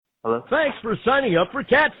Hello? Thanks for signing up for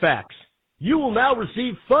Cat Facts. You will now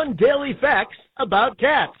receive fun daily facts about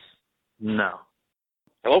cats. No.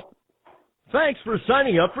 Hello? Thanks for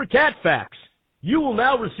signing up for Cat Facts. You will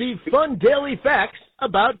now receive fun daily facts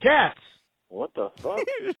about cats. What the fuck?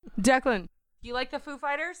 Declan, you like the Foo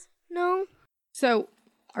Fighters? No. So,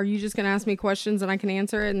 are you just going to ask me questions and I can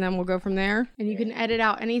answer it and then we'll go from there? And you can edit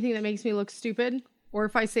out anything that makes me look stupid? Or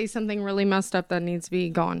if I say something really messed up that needs to be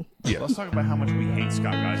gone? Yeah, let's talk about how much we hate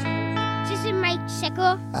Scott Geiser. This is Mike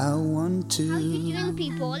Sickle. I want How to you doing,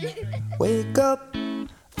 people? wake up,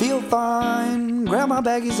 feel fine, grab my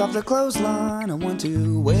baggies off the clothesline. I want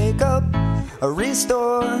to wake up,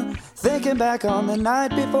 restore, thinking back on the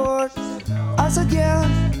night before. I said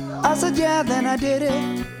yeah, then I did it.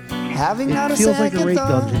 Having not a Feels like second a rape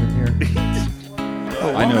thought. dungeon in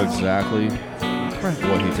here. I know exactly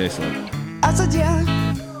what he tastes like. I said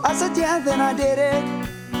yeah, then I did it.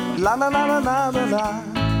 La la la la la la la.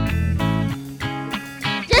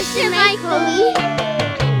 Just your mic, homie.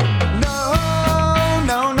 No,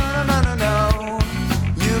 no, no, no, no, no, no.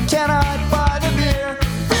 You cannot buy the beer.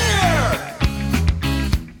 Beer!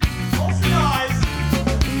 Close your eyes.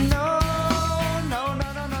 No, no, no,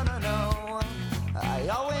 no, no, no, no. I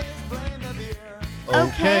always blame the beer.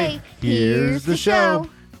 Okay, here's the show.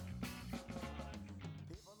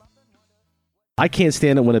 I can't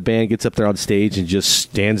stand it when a band gets up there on stage and just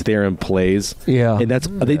stands there and plays. Yeah. And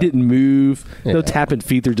they didn't move. No tapping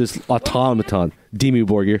feet. They're just automaton. Dimmu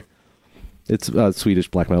Borgir. It's Swedish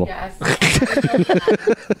black metal. Yes.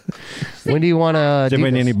 When do you want to Did do you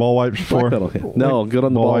this? any ball wipes before? Black metal. No, good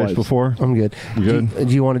on the Ball ball wipes wipes. before? I'm good. You good?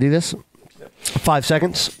 Do you want to do this? 5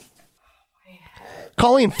 seconds.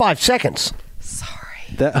 Colleen, 5 seconds. Sorry.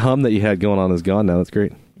 That hum that you had going on is gone now. That's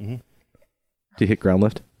great. Mm-hmm. Did you hit ground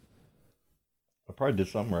lift? I probably did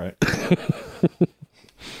something right. I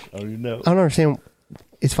don't even know. I don't understand.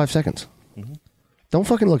 It's 5 seconds. Mm-hmm. Don't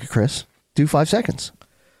fucking look at Chris. Do 5 seconds.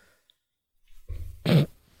 There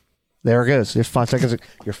it goes. There's 5 seconds.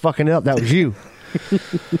 You're fucking it up. That was you.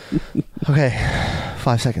 Okay.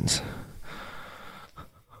 5 seconds.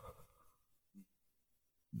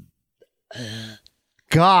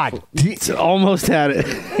 God. Almost had it.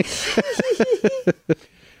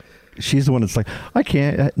 She's the one that's like, I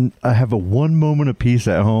can't. I have a one moment of peace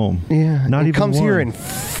at home. Yeah. Not it even comes one. here and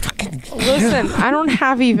fucking. Listen, I don't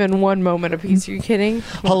have even one moment of peace. Are you kidding?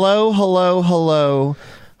 Hello, hello, hello.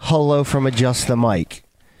 Hello from Adjust the Mic.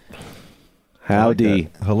 Howdy.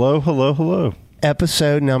 Hello, hello, hello.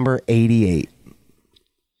 Episode number 88.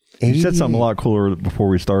 You said something a lot cooler before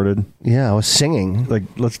we started. Yeah, I was singing. Like,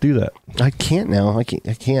 let's do that. I can't now. I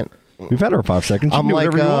can't. We've had our 5 seconds. You I'm can do like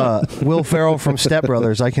whatever you want. Will Ferrell from Step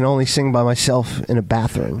Brothers. I can only sing by myself in a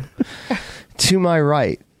bathroom. To my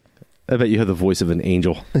right. I bet you have the voice of an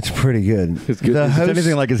angel. It's pretty good. It's good. The Is host, it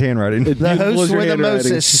anything like his handwriting? the host with the most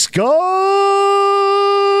is Scott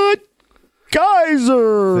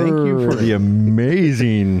Geiser. Thank you for the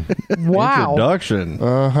amazing Wow. introduction.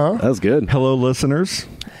 That was good. Hello, listeners.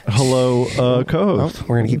 Hello, co-host. Oh,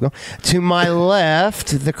 we're going to keep going. To my left,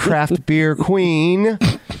 the craft beer queen,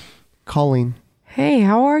 Colleen. Hey,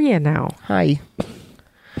 how are you now? Hi.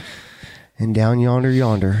 And down yonder.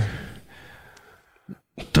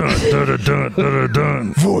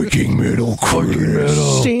 Viking metal Chris.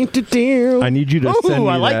 I need you to send Ooh, me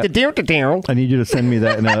I like that. the down. I need you to send me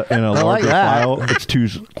that in a like larger that. file. It's too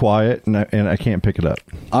quiet, and I can't pick it up.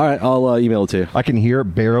 All right, I'll email it to you. I can hear it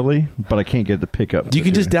barely, but I can't get the pickup. You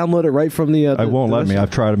can just download it right from the... I won't let me.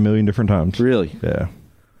 I've tried a million different times. Really? Yeah.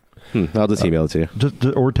 I'll just email it to you. Just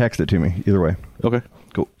or text it to me. Either way. Okay.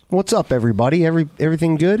 Cool. What's up, everybody?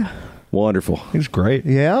 Everything good? Wonderful. It's great.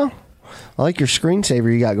 Yeah? I like your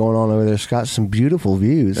screensaver you got going on over there. It's got some beautiful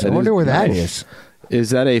views. I That wonder is where that nice. is. Is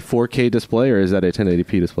that a 4K display or is that a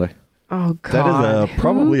 1080p display? Oh, God. That is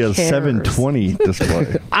probably a Who cares? 720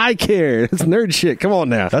 display. I care. It's nerd shit. Come on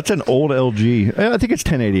now. That's an old LG. I think it's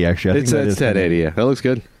 1080 actually. I It's think that is 1080. Yeah, that looks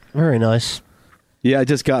good. Very nice. Yeah, I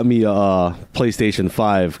just got me a PlayStation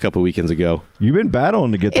 5 a couple weekends ago. You've been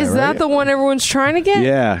battling to get that. Is that right? the one everyone's trying to get?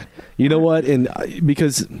 Yeah. You know what? And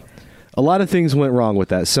because a lot of things went wrong with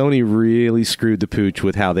that. Sony really screwed the pooch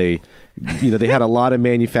with how they had a lot of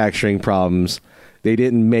manufacturing problems. They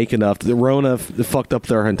didn't make enough. The Rona fucked up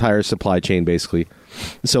their entire supply chain, basically.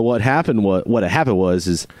 So what happened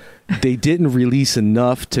was they didn't release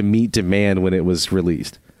enough to meet demand when it was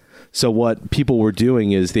released. So what people were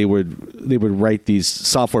doing is they would write these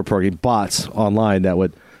software program bots online that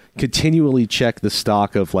would continually check the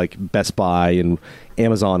stock of like Best Buy and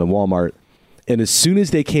Amazon and Walmart. And as soon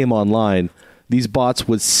as they came online, these bots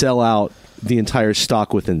would sell out the entire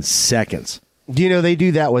stock within seconds. Do you know they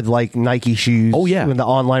do that with like Nike shoes? Oh, yeah. With the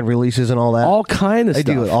online releases and all that. All kind of They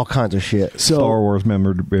stuff. do all kinds of shit. So, Star Wars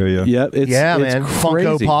memorabilia. Yep. It's, Yeah, it's man. Funko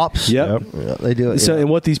crazy. Pops. Yep. Yeah, they do it. So, yeah. and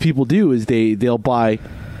what these people do is they'll buy,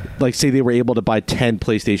 like, say they were able to buy 10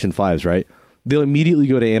 PlayStation 5s, right? They'll immediately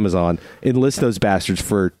go to Amazon and list those bastards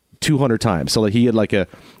for 200 times. So, like, he had like at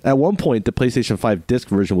one point, the PlayStation 5 disc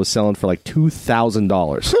version was selling for like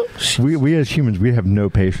 $2,000. We as humans, we have no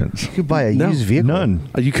patience. You could buy a used vehicle. None.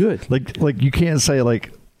 You could. Like you can't say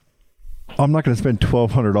like, I'm not going to spend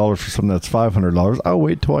 $1,200 for something that's $500. I'll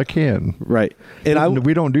wait till I can. Right. And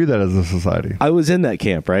we don't do that as a society. I was in that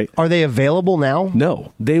camp, right? Are they available now?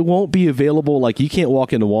 No, they won't be available. Like, you can't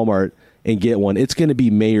walk into Walmart and get one. It's going to be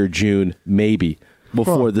May or June, maybe,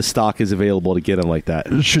 before the stock is available to get them like that.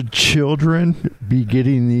 Should children be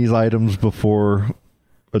getting these items before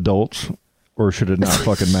adults, or should it not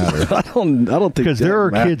fucking matter? I don't think Because that there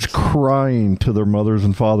are matters. kids crying to their mothers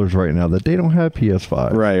and fathers right now that they don't have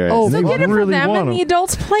PS5. Right. Oh, And so they get it for really them want and them. the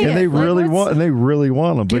adults play it. And they Like, really let's want, and they really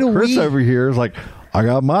want them. But Get a Chris Wii. over here is like, I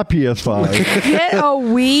got my PS5. Get a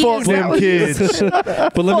Wii. Fuck Is that them what- kids.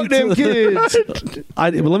 But let Fuck them kids.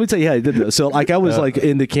 but let me tell you how I did this. So, like, I was like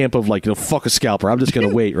in the camp of like, fuck a scalper. I'm just gonna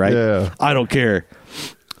wait, right? Yeah. I don't care.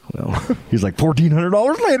 Well, He's like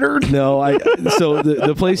 $1,400 later. no, so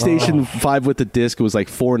the PlayStation 5 with the disc was like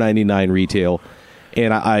 $499 retail,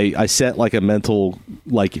 and I set like a mental,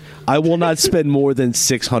 like, I will not spend more than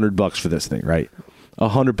 $600 for this thing, right?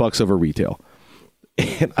 $100 over retail,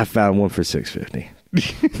 and I found one for $650.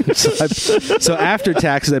 So after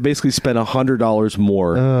taxes, I basically spent $100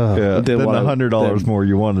 more Yeah, than than what the $100 more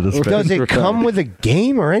you wanted to spend. Does it come with a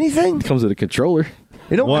game or anything? It comes with a controller.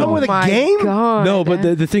 It don't One. come with a My game? God. No, but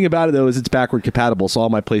the thing about it though is it's backward compatible, so all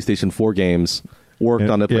my PlayStation 4 games worked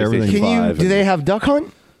on the Yeah, PlayStation everything. 5. Can you? Do and- they have Duck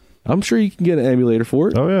Hunt? I'm sure you can get an emulator for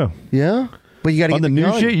it. Oh yeah. Yeah, but you got to On get the new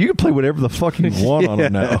gun. shit, you can play whatever the fuck you want on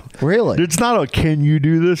it now. Really? It's not a can you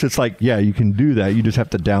do this? It's like, yeah, you can do that. You just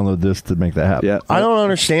have to download this to make that happen. Yeah. I don't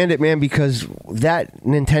understand it, man, because that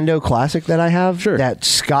Nintendo Classic that I have, Sure. that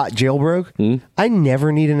Scott jailbroke, I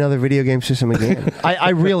never need another video game system again. I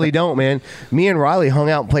really don't, man. Me and Riley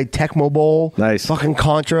hung out and played Tecmo Bowl, Nice. fucking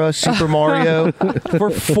Contra, Super Mario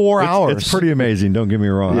for 4 hours. It's pretty amazing. Don't get me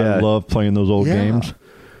wrong. Yeah. I love playing those old Yeah. games.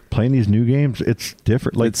 Playing these new games, it's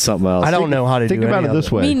different. Like, It's something else. I don't know how to think do about any it of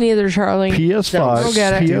this way. Me neither, Charlie. PS5, Don't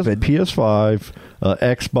get it. Stupid. PS5,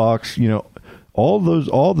 Xbox. You know, all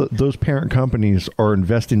those parent companies are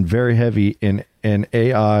investing very heavy in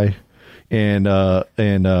AI and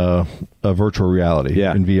virtual reality,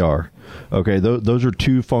 Yeah. in VR. Okay, those are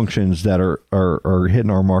two functions that are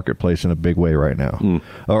hitting our marketplace in a big way right now,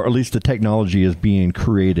 or at least the technology is being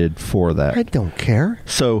created for that. I don't care.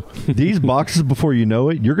 So these boxes, before you know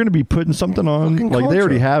it, you're going to be putting something on. Fucking Like, they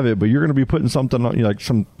already Contra. have it, but you're going to be putting something on, like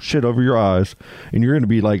some shit over your eyes, and you're going to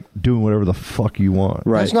be like doing whatever the fuck you want.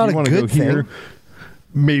 Right. That's not You a wanna good go here, thing.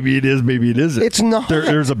 Maybe it is. Maybe it isn't. It's not.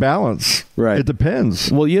 There's a balance. Right. It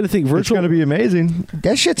depends. Well, you have to think It's virtual. going to be amazing.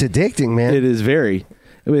 That shit's addicting, man. It is very.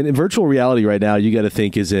 I mean, in virtual reality right now, you got to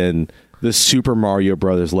think is in the Super Mario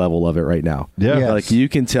Brothers level of it right now. Yeah. Yes. Like, you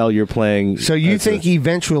can tell you're playing. So you think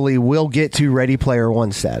eventually we'll get to Ready Player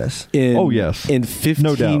One status? in, Oh, yes. in 15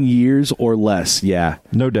 No doubt. years or less. Yeah.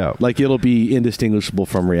 No doubt. Like, it'll be indistinguishable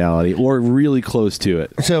from reality or really close to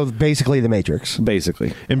it, So basically, The Matrix.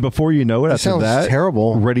 basically. And before you know it, after sounds that,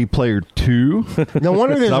 terrible. Ready Player 2. No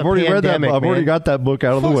wonder there's I've a already read that. pandemic, I've already man. got that book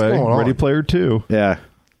out of the What's way. going on? Ready Player 2. Yeah.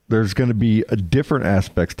 There's going to be a different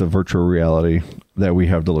aspects to virtual reality that we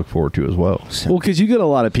have to look forward to as well. Well, because you get a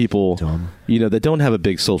lot of people, you know, that don't have a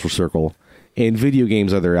big social circle, and video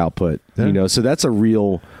games are their output. Yeah. You know, so that's a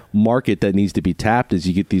real market that needs to be tapped. As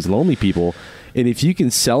you get these lonely people, and if you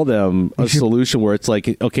can sell them a solution where it's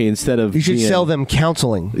like, okay, instead of You should being- sell them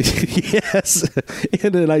counseling. yes,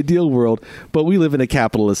 in an ideal world, but we live in a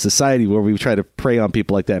capitalist society where we try to prey on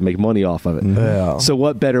people like that and make money off of it. Yeah. So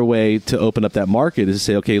what better way to open up that market is to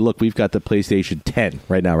say, okay, look, we've got the PlayStation 10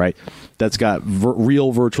 right now, right? That's got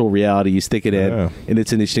real virtual reality. You stick it in, Yeah. and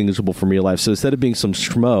it's indistinguishable from real life. So instead of being some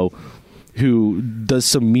schmo who does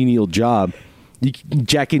some menial job, you can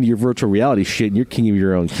jack into your virtual reality shit, and you're king of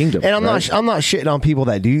your own kingdom. And I'm right? not shitting on people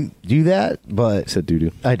that do that, but said doo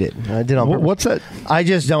doo. I did on purpose. What's that? I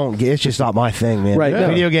just don't get. It's just not my thing, man. Right, no.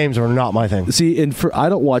 Video games are not my thing. See, and I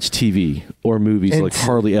don't watch TV or movies And like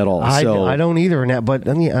hardly at all. I so I don't either. Now, but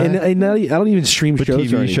I mean, and I don't even stream The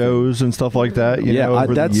shows or TV anything. shows and stuff like that, you Yeah, know, over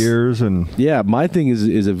the that's- years. And Yeah, my thing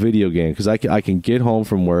is a video game because I can get home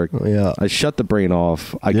from work. Yeah. I shut the brain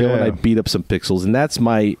off. I go and Yeah. I beat up some pixels, and that's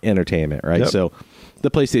my entertainment, right? Yep. So The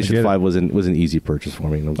PlayStation 5 was an easy purchase for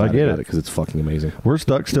me, and I'm glad I got it because it's fucking amazing. We're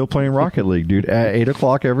stuck still playing Rocket League, dude. At 8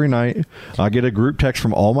 o'clock every night, I get a group text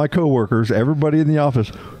from all my coworkers, everybody in the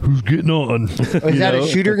office, who's getting on. Is that a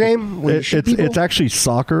shooter game? It's actually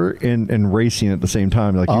soccer and racing at the same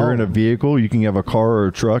time. Like you're in a vehicle, you can have a car or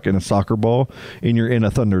a truck and a soccer ball, and you're in a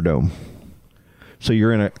Thunderdome. So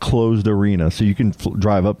you're in a closed arena, so you can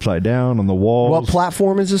drive upside down on the walls. What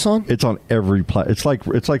platform is this on? It's on every It's like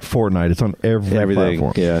Fortnite. It's on everything.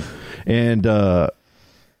 Platform. Yeah. And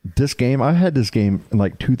this game, I had this game in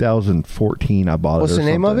like 2014. I bought it. What's the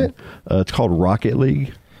name of it? It's called Rocket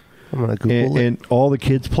League. I'm gonna Google it. And all the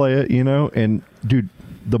kids play it, And dude,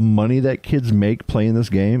 the money that kids make playing this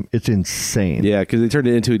game, it's insane. Yeah, because they turned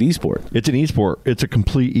it into an esport. It's an esport. It's a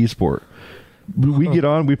complete esport. We get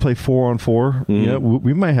on, we play 4-on-4. Mm-hmm.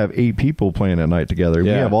 We might have 8 people playing at night together.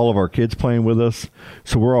 Yeah. We have all of our kids playing with us,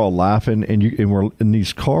 so we're all laughing. And we're in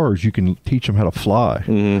these cars. You can teach them how to fly.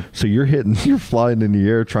 Mm-hmm. So you're flying in the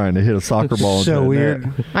air trying to hit a soccer ball. So into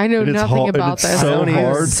weird. net. I know nothing about this. So I'm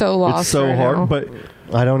hard. so lost. It's so right hard, now. but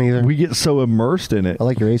I don't either. we get so immersed in it. I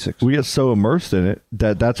like your ASICs. We get so immersed in it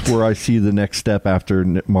that's where I see the next step after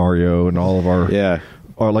Mario and all of our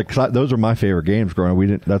Or like, 'cause those are my favorite games growing up. We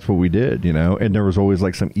didn't. That's what we did, And there was always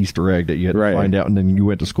like some Easter egg that you had to find out, and then you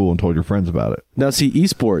went to school and told your friends about it. Now, see,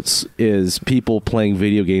 esports is people playing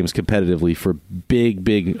video games competitively for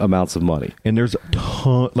big amounts of money. And there's a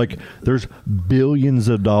ton, there's billions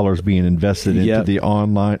of dollars being invested into the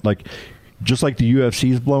online, just like the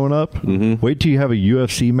UFC's blowing up. Mm-hmm. Wait till you have a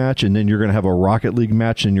UFC match, and then you're going to have a Rocket League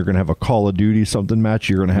match, and you're going to have a Call of Duty something match.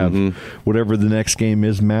 You're going to have whatever the next game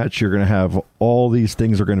is match. You're going to have all these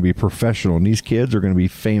things are going to be professional, and these kids are going to be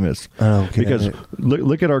famous. Because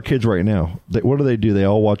look at our kids right now. What do? They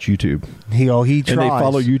all watch YouTube. He tries. And they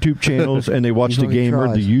follow YouTube channels, and they watch the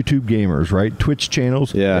YouTube gamers, right? Twitch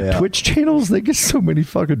channels. Yeah. Twitch channels, they get so many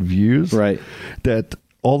fucking views. Right. That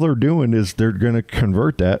all they're doing is they're going to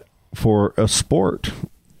convert that for a sport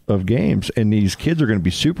of games, and these kids are going to be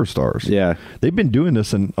superstars. Yeah, they've been doing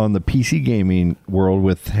this on the PC gaming world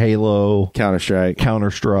with Halo, Counter-Strike,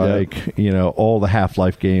 all the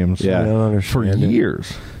Half-Life games. For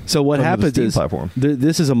years. So what happens is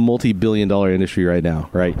this is a multi-billion-dollar industry right now,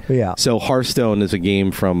 right? Yeah. So Hearthstone is a game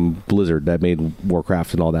from Blizzard that made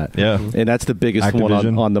Warcraft and all that. Yeah, and that's the biggest one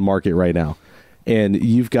on the market right now. And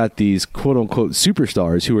you've got these quote-unquote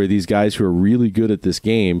superstars who are these guys who are really good at this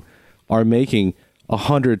game, are making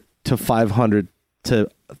 $100,000 to $500,000 to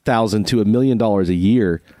 $1,000 to $1 million a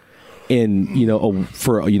year in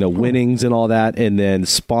for winnings and all that, and then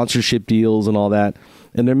sponsorship deals and all that,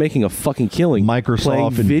 and they're making a fucking killing. Microsoft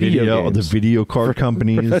and the video card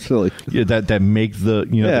companies that make the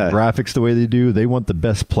the graphics the way they do. They want the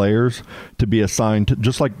best players to be assigned to,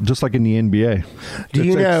 just like in the NBA. Do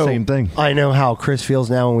you know? Same thing. I know how Chris feels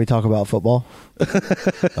now when we talk about football.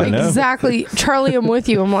 I know. Exactly, Charlie. I'm with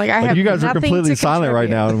you. I'm like, I have. You guys are nothing completely to silent right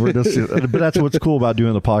now, and we're just. But that's what's cool about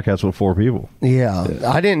doing the podcast with 4 people. Yeah,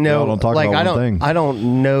 I didn't know. Don't talk about one thing. I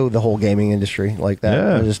don't know the whole gaming industry like that.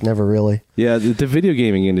 Yeah. I just never really. Yeah, the video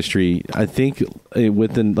gaming industry. I think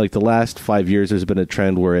within the last 5 years, there's been a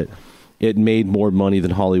trend where it made more money than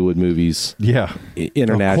Hollywood movies. Yeah, Of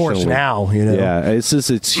internationally. course, now Yeah,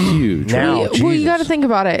 it's huge. Now, well, you got to think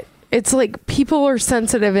about it. It's like people are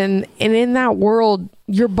sensitive, and in that world,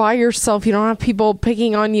 you're by yourself. You don't have people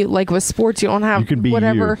picking on you. Like with sports, you don't have You can be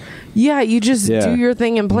whatever. Yeah, you just do your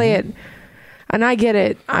thing and play it. And I get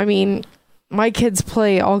it. I mean, my kids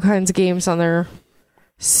play all kinds of games on their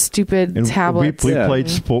stupid tablets. We played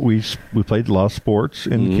sport. We played a lot of sports,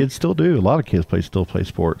 and kids still do. A lot of kids still play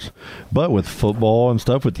sports, but with football and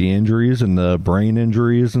stuff, with the injuries and the brain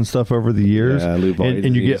injuries and stuff over the years,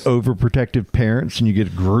 and you get overprotective parents, and you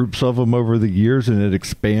get groups of them over the years, and it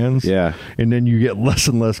expands. Yeah, and then you get less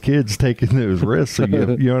and less kids taking those risks. So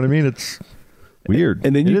you know what I mean? It's weird.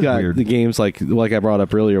 And then you got the games like I brought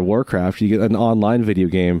up earlier, Warcraft. You get an online video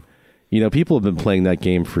game. People have been playing that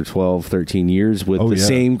game for 12, 13 years with the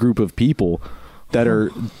same group of people that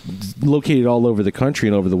are located all over the country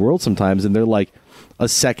and over the world sometimes, and they're like a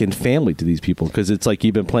second family to these people because it's like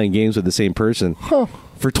you've been playing games with the same person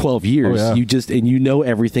for 12 years. You know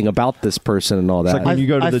everything about this person and all that. Like when you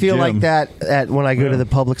go to I the feel gym. like that when I go to the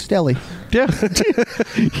Publix deli. Yeah,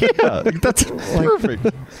 that's perfect.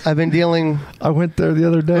 I've been dealing. I went there the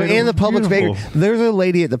other day. In the Publix bakery, there's a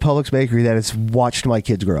lady at the Publix bakery that has watched my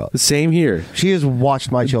kids grow up. Same here. She has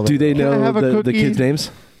watched my children. Do they grow up. know the kids' names?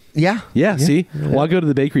 Yeah. See? Yeah. Well, I go to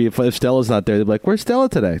the bakery. If Stella's not there, they're like, where's Stella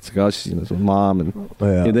today? It's like, oh, she's with Mom.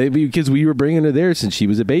 And because we were bringing her there since she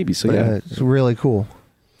was a baby. So, it's really cool.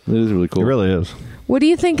 It is really cool. It really is. What do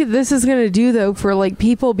you think this is going to do, though, for like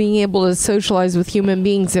people being able to socialize with human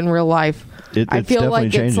beings in real life? I It's feel definitely like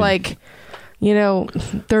it's changing. like, you know,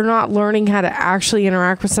 they're not learning how to actually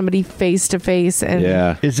interact with somebody face to face. And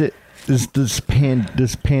Is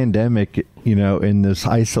this pandemic, you know, and this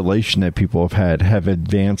isolation that people have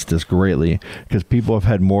advanced this greatly because people have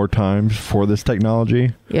had more times for this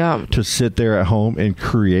technology to sit there at home and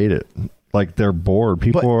create it. Like they're bored.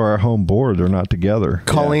 People are at home bored. They're not together.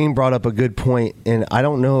 Colleen brought up a good point, and I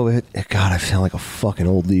don't know if God, I sound like a fucking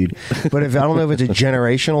old dude. But I don't know if it's a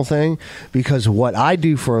generational thing, because what I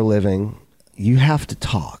do for a living, you have to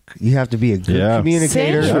talk. You have to be a good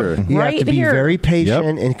communicator. Same. Sure. You Right have to be here. very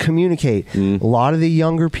patient and communicate. A lot of the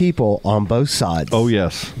younger people on both sides. Oh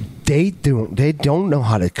yes. They don't know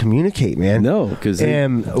how to communicate, man. No, because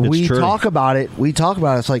we talk about it.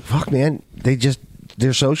 It's like, fuck, man.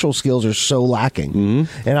 Their social skills are so lacking,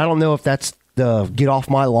 and I don't know if that's the get off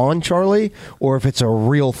my lawn, Charlie, or if it's a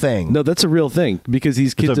real thing. No, that's a real thing because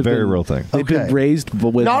these kids It's a have very been, real thing. They've been raised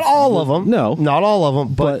with Not all of them. No, not all of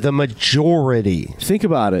them, but the majority. Think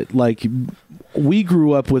about it. Like, we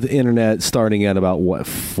grew up with internet starting at about, what,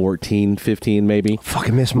 14, 15 maybe?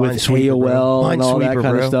 Fucking miss with Minesweeper, bro. AOL and all that Minesweeper,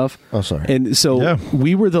 kind bro. of stuff. Oh, sorry. And so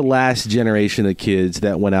we were the last generation of kids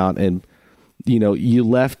that went out and, you know, you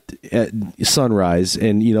left at sunrise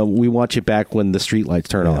and, you know, we want you back when the street lights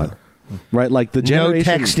turn on. Right? Like the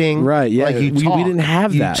generation. No texting. Right. Yeah. Like we didn't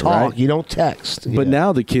have that. You talk. Right? You don't text. But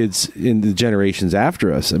now the kids in the generations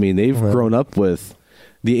after us, I mean, they've grown up with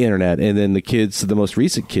the internet, and then the kids, the most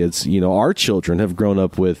recent kids, you know, our children have grown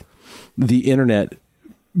up with the internet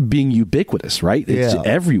being ubiquitous, right? It's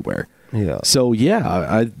everywhere. Yeah. So you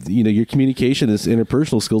know, your communication, and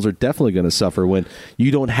interpersonal skills are definitely going to suffer when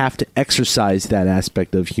you don't have to exercise that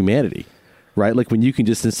aspect of humanity, right? Like when you can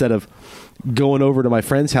just, instead of going over to my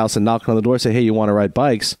friend's house and knocking on the door, say, "Hey, you want to ride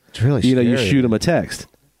bikes?" It's really you know, you scary. shoot them a text.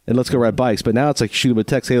 And let's go ride bikes. But now it's like shoot them a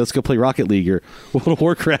text. Hey, let's go play Rocket League or World of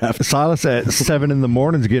Warcraft. Silas at 7 in the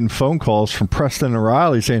morning is getting phone calls from Preston and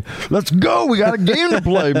Riley saying, "Let's go. We got a game to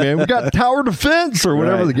play, man. We got Tower Defense or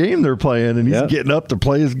whatever the game they're playing." And he's getting up to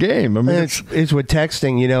play his game. I mean, it's with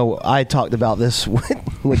texting. You know, I talked about this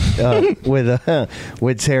with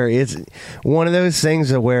Terry. It's one of those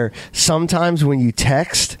things where sometimes when you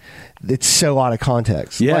text, it's so out of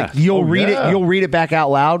context. Yeah. Like you'll read it back out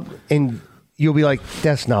loud, and you'll be like,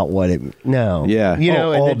 "That's not what it." No. Yeah. You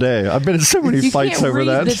know, all day. I've been in so many you fights can't over read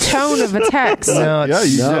that. the tone of a text. No,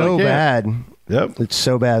 it's you so can't. bad. Yep. It's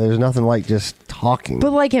so bad. There's nothing like just talking.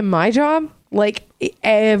 But like in my job, like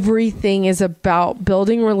everything is about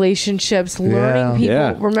building relationships, learning people.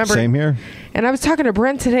 Yeah. Remember, Same here. And I was talking to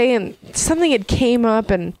Brent today, and something had came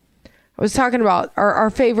up, and I was talking about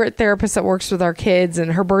our favorite therapist that works with our kids,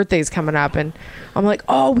 and her birthday's coming up, and I'm like,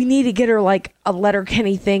 "Oh, we need to get her like a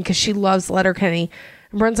Letterkenny thing because she loves Letterkenny."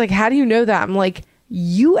 And Brent's like, "How do you know that?" I'm like,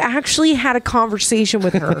 "You actually had a conversation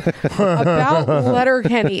with her about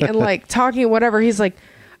Letterkenny and like talking whatever." He's like,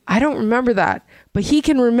 "I don't remember that." But he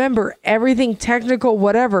can remember everything technical,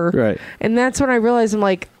 whatever. Right. And that's when I realized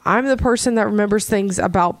I'm the person that remembers things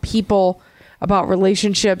about people, about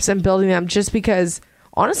relationships and building them, just because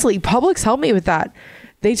honestly, Publix helped me with that.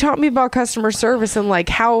 They taught me about customer service and like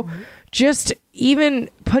how just even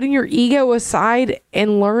putting your ego aside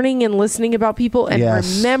and learning and listening about people and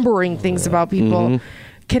remembering things about people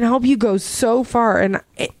can help you go so far. And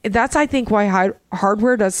that's, I think, why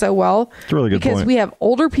hardware does so well. It's a really good because point. we have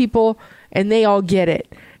older people and they all get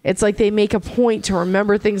it. It's like they make a point to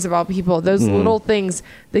remember things about people. Those little things,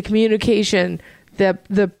 the communication,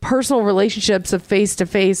 the personal relationships of face to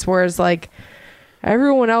face, whereas like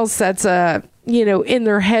everyone else that's in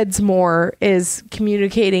their heads more is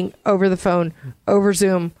communicating over the phone, over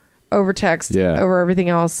Zoom, over text, over everything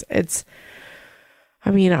else. I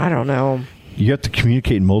don't know. You have to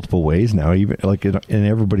communicate in multiple ways now, even like in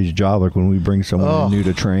everybody's job. Like when we bring someone new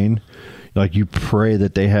to train, like you pray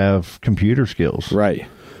that they have computer skills. Right.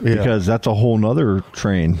 Yeah. Because that's a whole nother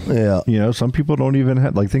train. Yeah. You know, some people don't even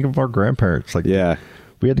have, like, think of our grandparents. Like,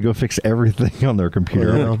 we had to go fix everything on their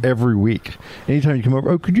computer every week. Anytime you come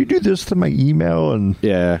over, could you do this to my email? And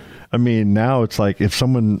I mean, now it's like if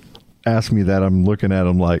someone asks me that, I'm looking at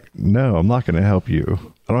them like, no, I'm not going to help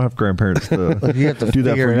you. I don't have grandparents to you have to do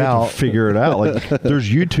that for figure you. it Have out. to figure it out. Like, there's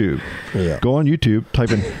YouTube. Yeah. Go on YouTube, type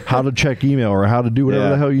in how to check email or how to do whatever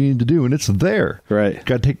the hell you need to do, and it's there. Right.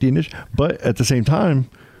 Got to take the initiative. But at the same time,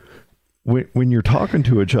 when you're talking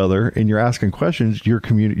to each other and you're asking questions, you're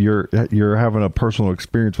having a personal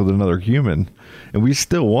experience with another human, and we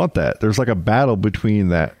still want that. There's like a battle between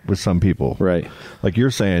that with some people, right? Like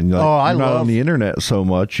you're saying, like, you're not on the internet so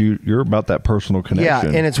much. You're about that personal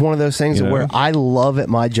connection. Yeah, and it's one of those things where I love at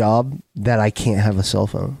my job that I can't have a cell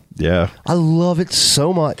phone. Yeah, I love it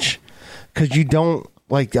so much because you don't.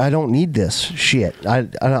 Like, I don't need this shit. I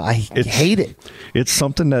hate it. It's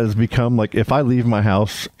something that has become like, if I leave my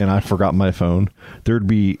house and I forgot my phone, there'd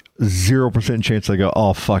be 0% chance I go,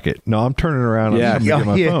 oh, fuck it. No, I'm turning around and I'm going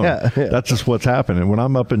to get my phone. That's just what's happening. When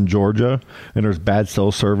I'm up in Georgia and there's bad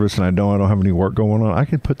cell service and I don't have any work going on, I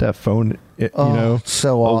can put that phone, so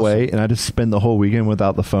awesome. away, and I just spend the whole weekend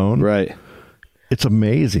without the phone. Right. It's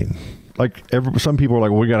amazing. Like, some people are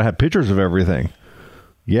like, well, we got to have pictures of everything.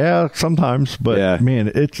 Yeah, sometimes, but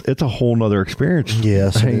man, it's a whole nother experience.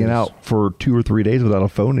 Yes, hanging out for 2 or 3 days without a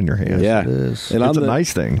phone in your hand. Yeah, it is. And it's a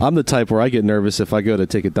nice thing. I'm the type where I get nervous if I go to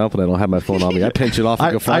take a dump and I don't have my phone on me. I pinch it off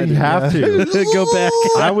and go find it. I have to go back.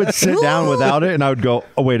 I would sit down without it, and I would go,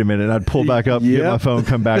 oh, wait a minute. And I'd pull back up, get my phone,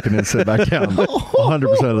 come back, and then sit back down 100%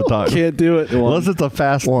 of the time. Can't do it. Unless it's a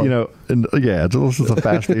fast, unless it's a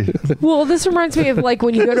fasty. Well, this reminds me of like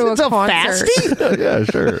when you go to a concert. Yeah,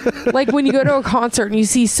 sure. Like when you go to a concert and you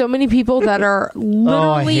see so many people that are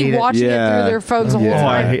literally watching it through their phones the whole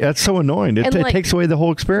time. That's so annoying. It takes away the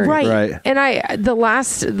whole experience. Right. And the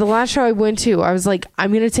last show I went to, I was like,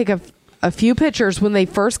 I'm going to take a few pictures when they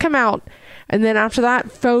first come out, and then after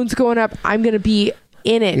that, phone's going up. I'm going to be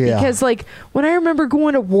in it because like when I remember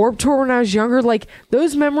going to Warped Tour when I was younger, like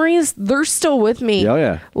those memories, they're still with me. Oh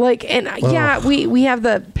yeah. Like, and we have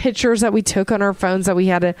the pictures that we took on our phones that we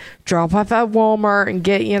had to drop off at Walmart and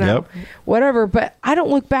get, whatever. But I don't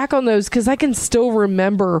look back on those because I can still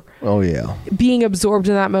remember. Oh yeah. Being absorbed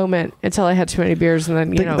in that moment until I had too many beers, and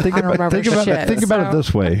then I don't remember shit. Think about it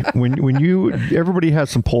this way: when everybody has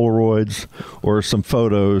some Polaroids or some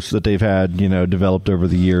photos that they've had developed over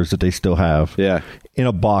the years that they still have. Yeah. In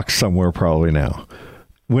a box somewhere probably now.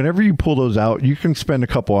 Whenever you pull those out, you can spend a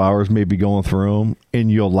couple hours maybe going through them, and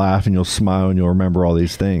you'll laugh and you'll smile and you'll remember all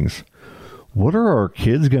these things. What are our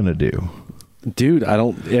kids going to do? Dude,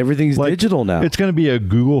 everything's digital now. It's going to be a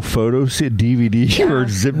Google Photos DVD or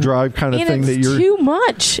zip drive kind of thing. It's too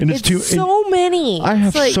much. And it's so many. I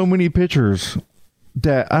have so many pictures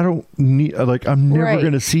that I don't need. Like, I'm never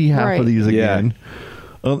going to see half of these again.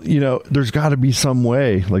 There's got to be some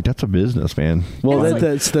way. Like, that's a business, man. Well,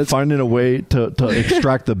 that's finding a way to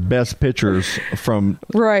extract the best pictures from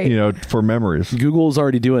for memories. Google's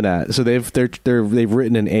already doing that. So they've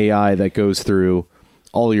written an AI that goes through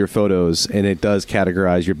all your photos, and it does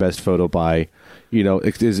categorize your best photo by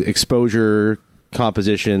exposure,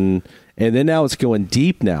 composition, and then now it's going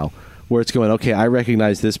deep now, where it's going, okay, I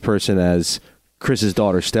recognize this person as Chris's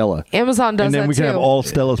daughter Stella. Amazon does that too. And then we can have all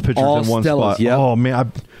Stella's pictures in one spot. Yep. Oh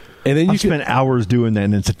man, and then you spend hours doing that,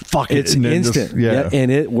 and it's it's instant.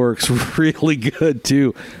 And it works really good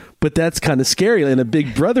too. But that's kind of scary in a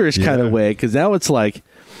Big Brother-ish kind of way, because now it's like,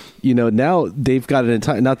 now they've got an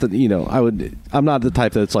entire. Not that I'm not the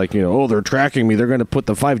type that's like they're tracking me. They're going to put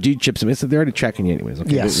the 5G chips in me. So they're already tracking you anyways.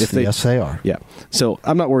 Okay? Yes, yes, they are. Yeah. So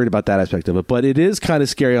I'm not worried about that aspect of it, but it is kind of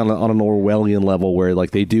scary on an Orwellian level, where like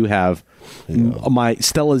they do have my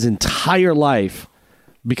Stella's entire life,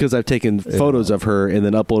 because I've taken photos of her and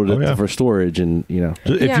then uploaded it for storage, and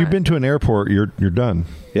if you've been to an airport, you're done.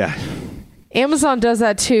 Yeah. Amazon does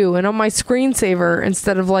that too, and on my screensaver,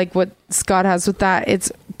 instead of like what Scott has with that,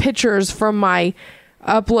 it's pictures from my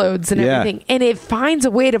uploads and everything, and it finds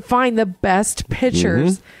a way to find the best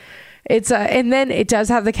pictures. Mm-hmm. It's and then it does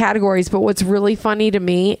have the categories, but what's really funny to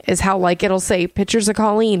me is how like it'll say pictures of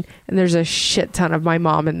Colleen, and there's a shit ton of my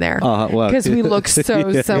mom in there because we look so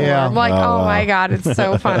similar. Yeah. I'm like, oh my god, it's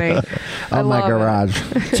so funny. Oh my garage,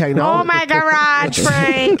 oh my garage,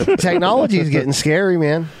 Frank. Technology is getting scary,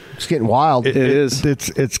 man. It's getting wild. It is.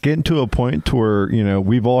 It's getting to a point to where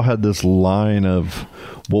we've all had this line of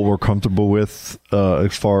what we're comfortable with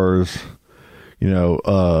as far as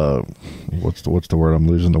what's the word? I'm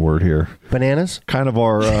losing the word here. Bananas. Kind of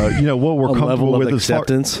our what we're comfortable with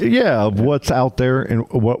acceptance. Of what's out there and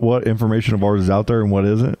what information of ours is out there and what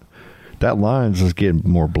isn't. That line's just getting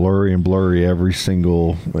more blurry and blurry every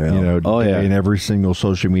single day and every single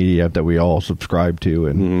social media app that we all subscribe to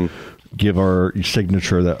and give our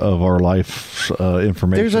signature of our life's information.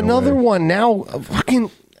 There's another one now.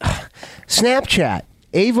 Fucking Snapchat.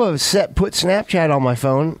 Ava put Snapchat on my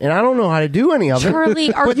phone, and I don't know how to do any of it.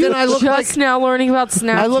 Charlie, are you just now learning about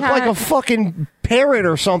Snapchat? I look like a fucking parrot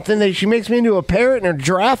or something. She makes me into a parrot and a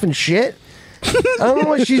giraffe and shit. I don't know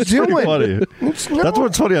what she's It's pretty doing. funny. It's That's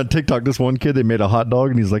what's funny on TikTok. This one kid, they made a hot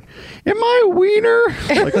dog, and he's like, "Am I a wiener?"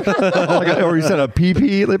 Or he said a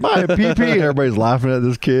pee-pee. Like, "Am I a pee-pee?" And everybody's laughing at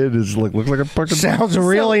this kid. It's like looks like a fucking Sounds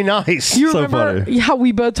really nice. You So remember funny. how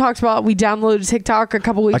we both talked about we downloaded TikTok a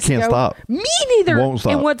couple weeks ago? I can't stop. Me neither. Won't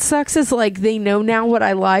stop. And what sucks is like they know now what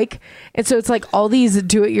I like. And so it's like all these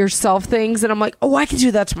do-it-yourself things. And I'm like, oh, I can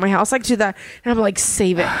do that to my house. I can do that. And I'm like,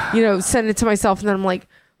 save it. Send it to myself. And then I'm like,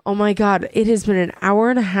 oh my God, it has been an hour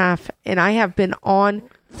and a half. And I have been on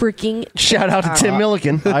freaking Shout out to TikTok. Tim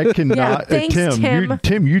Milliken. I cannot. Yeah, thanks,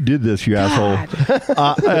 Tim. You did this, you asshole.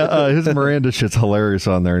 His Miranda shit's hilarious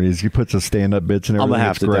on there, and he puts his stand-up bits and I'm everything. gonna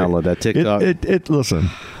have It's to great. download that TikTok. Listen,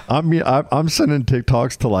 I'm sending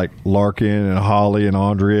TikToks to like Larkin and Holly and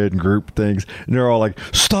Andrea and group things, and they're all like,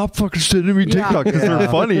 "Stop fucking sending me TikTok," because they're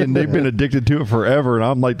funny and they've been addicted to it forever. And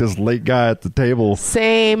I'm like this late guy at the table.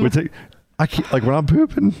 Same. I can't, like when I'm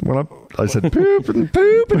pooping. I said pooping.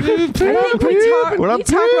 I think we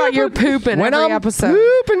talk about your pooping When every I'm episode.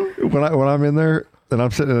 When I'm in there and I'm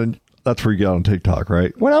sitting in, that's where you get on TikTok,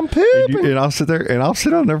 right? When I'm pooping. And I'll sit there and I'll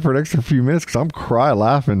sit on there for an extra few minutes because I'm cry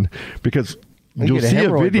laughing because you'll get a see a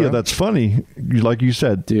hemorrhoid, video bro. that's funny. Like you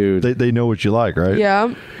said, dude, they know what you like, right?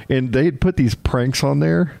 Yeah. And they put these pranks on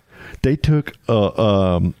there. They took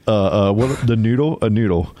the noodle, and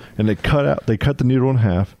they cut the noodle in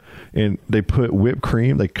half, and they put whipped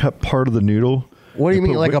cream. They cut part of the noodle. What do you They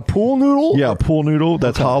mean, put like a pool noodle? Yeah, a pool noodle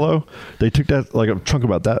that's hollow. They took that, like a chunk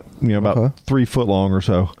about that, about 3 foot long or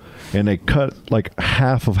so, and they cut like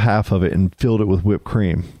half of it and filled it with whipped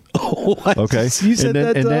cream. Okay. You said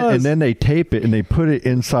that to us. And then they tape it and they put it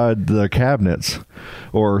inside the cabinets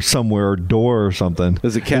or somewhere, door or something.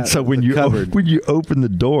 There's a and so when you open the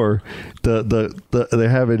door, the they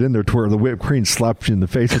have it in there to where the whipped cream slaps you in the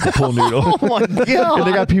face with the pool noodle. Oh my God. And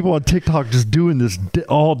they got people on TikTok just doing this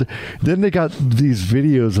all day. Then they got these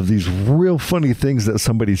videos of these real funny things that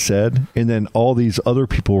somebody said, and then all these other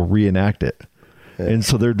people reenact it. And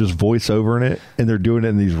so they're just voiceovering it, and they're doing it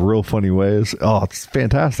in these real funny ways. Oh, it's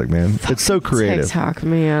fantastic, man! It's so creative. TikTok,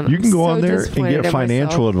 man. You can I'm go so on there and disappointed get in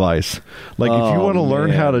financial myself. advice. Like if you want to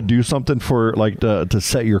learn how to do something for like to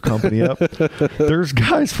set your company up, there's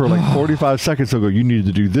guys for like 45 seconds. They'll go, "You need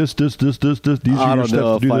to do this. These are I your don't steps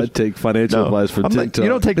know to do if I this." take financial advice from I'm not- TikTok. you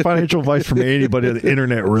don't take financial advice from anybody on the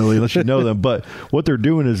internet, really, unless you know them. But what they're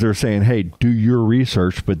doing is they're saying, "Hey, do your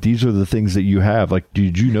research." But these are the things that you have. Like,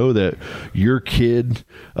 did you know that your kid,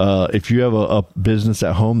 if you have a business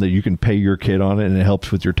at home, that you can pay your kid on it, and it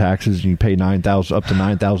helps with your taxes, and you pay up to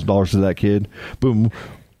 $9,000 to that kid? Boom.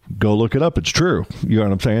 Go look it up. It's true. You know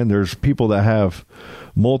what I'm saying? There's people that have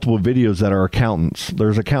multiple videos that are accountants.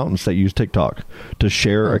 There's accountants that use TikTok to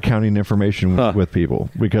share accounting information with people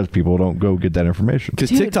because people don't go get that information. Because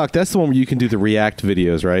TikTok, that's the one where you can do the React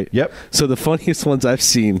videos, right? Yep. So the funniest ones I've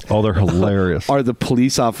seen, they're hilarious, are the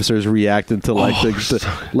police officers reacting to like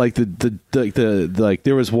like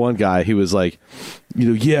there was one guy who was like,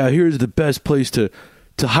 yeah, here's the best place to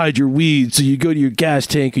hide your weed. So you go to your gas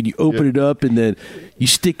tank and you open it up, and then you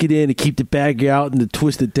stick it in and keep the bag out and then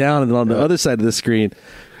twist it down. And then on the other side of the screen,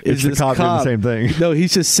 It's the cop doing the same thing. No,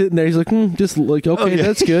 he's just sitting there. He's like, just like, okay,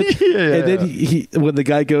 that's good. And then he, when the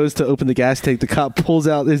guy goes to open the gas tank, the cop pulls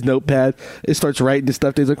out his notepad and starts writing his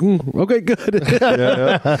stuff. He's like, okay, good.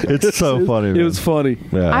 It's so funny. It was funny.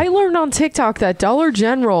 Yeah. I learned on TikTok that Dollar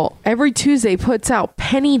General every Tuesday puts out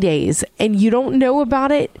penny days, and you don't know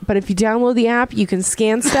about it, but if you download the app, you can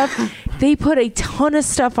scan stuff. They put a ton of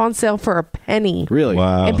stuff on sale for a penny. Really?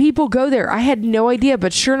 Wow. And people go there. I had no idea,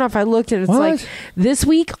 but sure enough, I looked and it's like this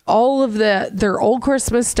week, all of their old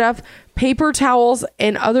Christmas stuff, paper towels,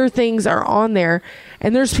 and other things are on there.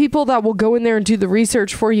 And there's people that will go in there and do the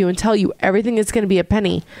research for you and tell you everything is going to be a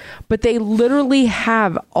penny. But they literally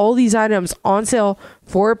have all these items on sale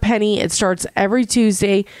for a penny. It starts every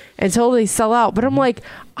Tuesday until they sell out. But I'm like,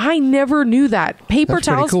 I never knew that. Paper That's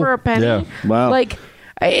pretty towels cool. for a penny? Yeah. Wow. Like,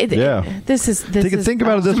 this is Think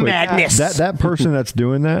about it this way. madness. That person that's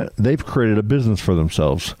doing that, they've created a business for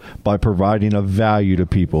themselves by providing a value to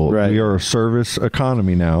people. Right. We are a service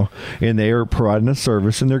economy now, and they are providing a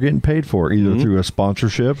service, and they're getting paid for it, either through a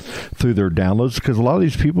sponsorship, through their downloads. Because a lot of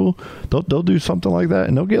these people, they'll do something like that,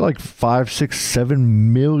 and they'll get like 5, 6,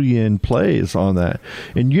 7 million plays on that.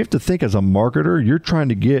 And you have to think, as a marketer, you're trying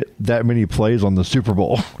to get that many plays on the Super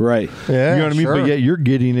Bowl, right? Yeah, you know what I mean. sure. But yet you're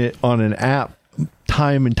getting it on an app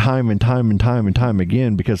time and time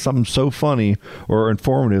again because something's so funny or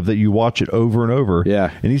informative that you watch it over and over. Yeah.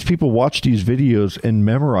 And these people watch these videos and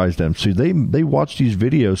memorize them. So they watch these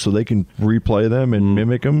videos so they can replay them and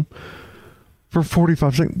mimic them for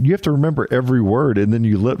 45 seconds. You have to remember every word, and then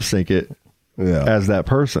you lip sync it as that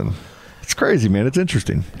person. It's crazy, man. It's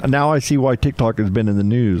interesting. Now I see why TikTok has been in the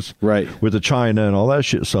news, right, with the China and all that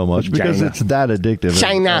shit so much because China. it's that addictive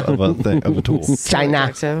of a tool.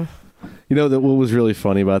 China. You know that what was really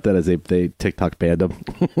funny about that is they TikTok banned them.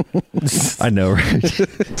 I know, right?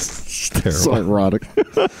 It's terrible. So ironic.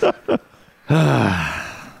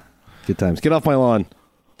 Good times. Get off my lawn.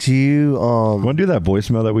 Do you want to do that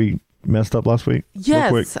voicemail that we messed up last week? Real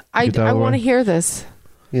quick? Yes, Get that I out of the want to way? hear this.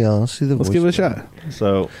 Yeah, let's see the. Let's give it a shot.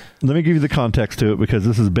 So let me give you the context to it because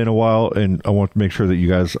this has been a while, and I want to make sure that you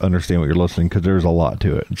guys understand what you're listening because there's a lot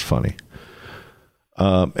to it. It's funny.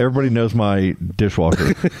 Everybody knows my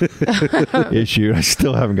dishwasher issue. I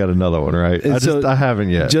still haven't got another one, right? I haven't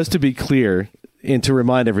yet. Just to be clear, and to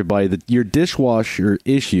remind everybody that your dishwasher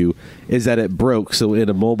issue is that it broke. So in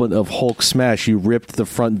a moment of Hulk smash, you ripped the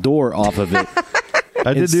front door off of it.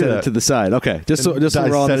 I did do set that. it to the side. Okay, just so I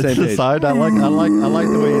we're on the set it same to the page. side. I like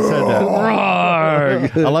the way you said that.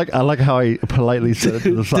 I like how I politely said it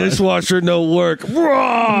to the side. Dishwasher no work.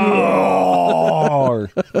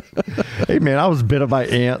 Hey man, I was bitten by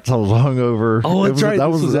ants. I was hungover. Oh, that's right. That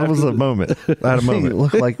was a moment. I had a moment. You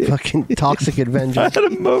look like fucking Toxic Avenger. I had a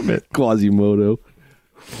moment. Quasimodo.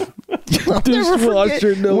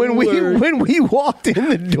 Dishwasher no when work. when we walked in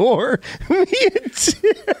the door, me and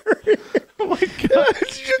Terry, oh my god,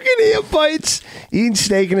 chicken ant bites, eating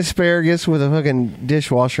steak and asparagus with a fucking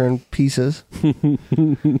dishwasher in pieces.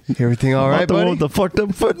 Everything all right, the one buddy? with the fucked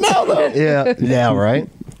up foot now, though. yeah, right.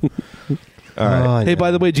 All right. Hey,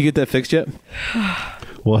 by the way, did you get that fixed yet?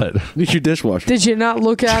 What? Your dishwasher. Did you not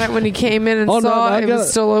look at it when he came in and Oh, no, saw I it got was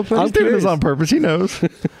it. still open? He's doing this on purpose. He knows.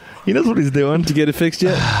 He knows what he's doing. Did you get it fixed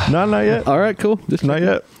yet? No, not yet. All right, cool. Just Not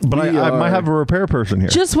yet. But I might have a repair person here.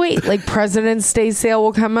 Just wait, like President's Day sale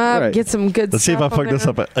will come up. Right. Get some good. Let's see if I stuff fuck on this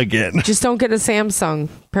there. up again. Just don't get a Samsung.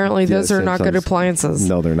 Apparently, those are not good Samsungs. appliances.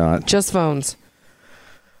 No, they're not. Just phones.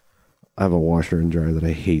 I have a washer and dryer that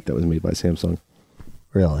I hate that was made by Samsung.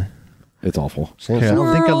 Really? It's awful. I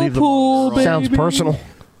don't think I leave the Whirlpool, sounds baby. personal.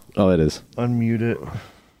 Oh, it is. Unmute it.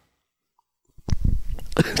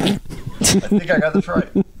 I think I got this right.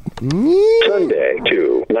 Sunday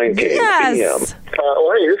to 19 p.m. Yes.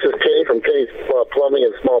 Well, hey, this is Kenny from Kenny's Plumbing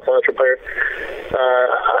and Small Appliance Repair.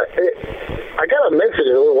 I got a message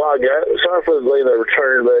a little while ago. Sorry for the delay in the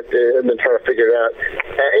return, but I've been trying to figure it out.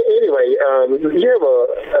 Anyway, you have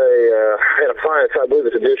an appliance, I believe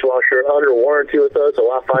it's a dishwasher, under warranty with us, a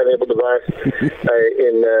Wi-Fi enabled device,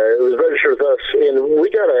 and it was registered with us, and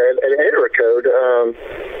we got an error code.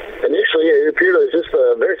 Initially, it appeared as just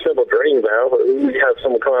a very simple drain valve. We have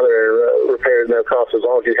someone come out there and repair it, no cost as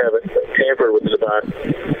long as you haven't tampered with the device.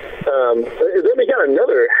 Then we got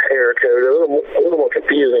another error code, a little more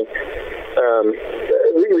confusing.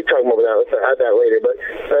 We talk more about that later, but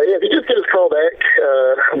yeah, if you just give us a call back,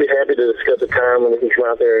 I'll be happy to discuss a time when we can come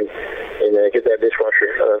out there and get that dishwasher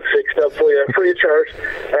fixed up for you free of charge.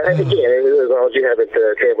 Again, as long as you haven't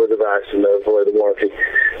tampered with the device and avoid the warranty.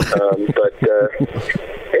 But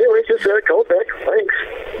anyway, just call back. Thanks.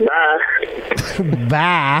 Bye.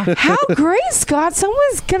 Bye. How great, Scott!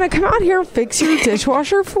 Someone's gonna come out here and fix your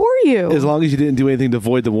dishwasher for you. As long as you didn't do anything to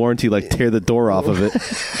void the warranty, like tear the door off of it.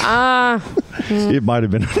 It might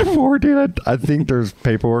have been under warranty. I think there's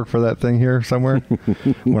paperwork for that thing here somewhere.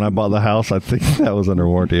 When I bought the house, I think that was under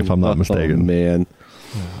warranty, if I'm not mistaken. Oh, man.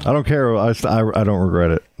 I don't care. I don't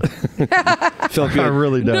regret it. Felt good. I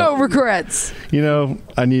really don't. No regrets. You know,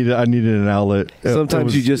 I needed an outlet.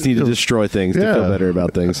 Sometimes you just need to destroy things to feel better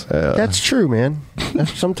about things. That's true, man.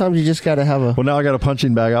 Sometimes you just got to have a. Well, now I got a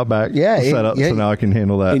punching bag out back. set up, so now I can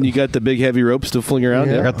handle that. And you got the big heavy ropes to fling around.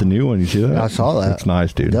 I Yeah. got the new one. You see that? I saw that. It's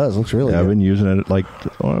nice, dude. It does. Looks really I've good. been using it like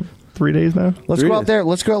 3 days now. Let's go out there.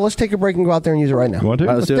 Let's go. Let's take a break and go out there and use it right now. You want to?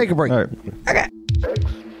 Let's take a break. All right. Okay.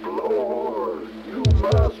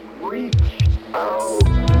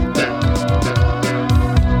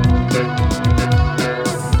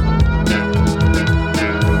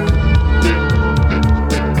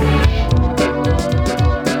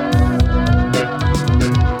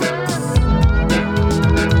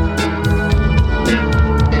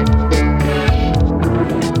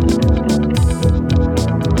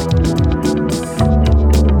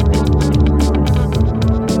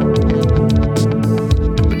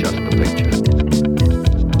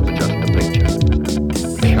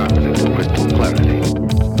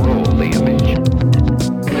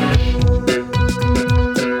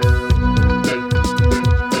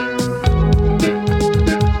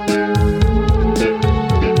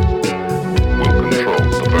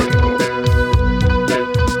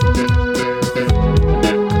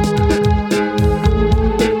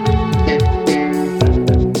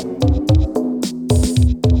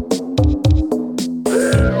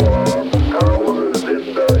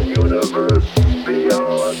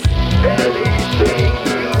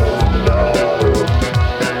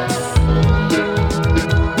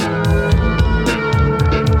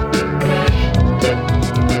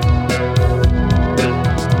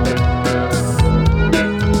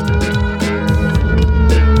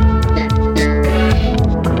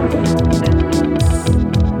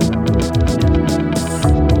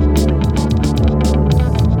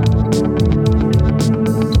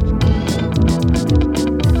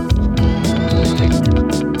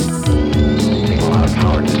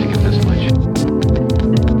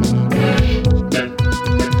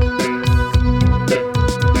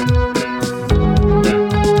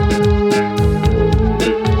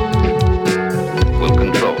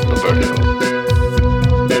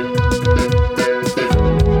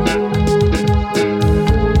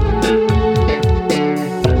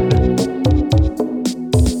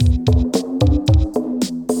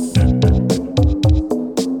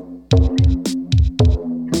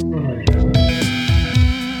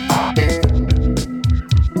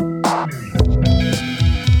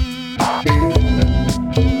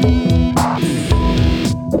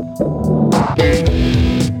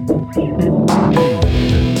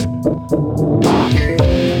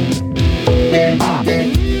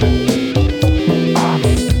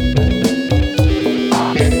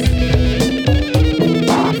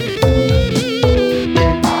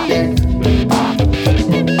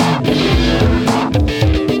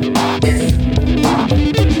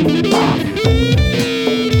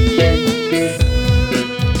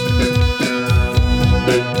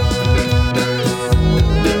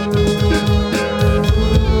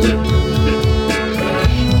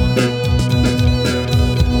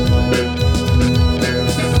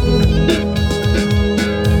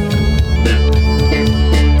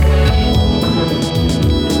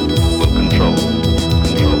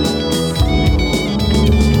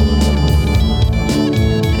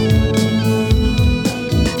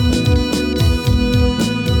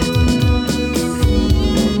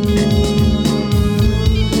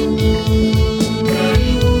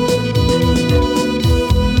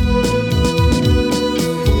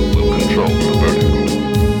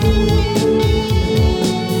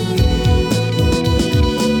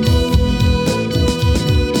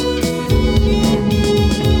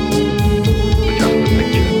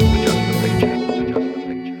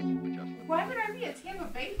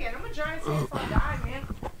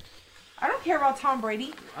 Tom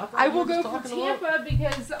Brady. I will go for Tampa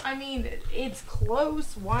because, I mean, it's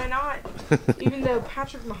close. Why not? Even though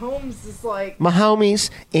Patrick Mahomes is like... My homies,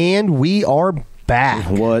 and we are back.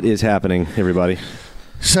 What is happening, everybody?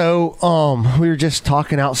 So, we were just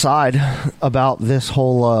talking outside about this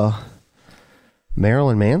whole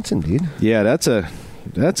Marilyn Manson, dude. Yeah, that's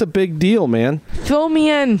a big deal, man. Fill me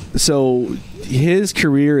in. So his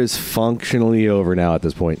career is functionally over now at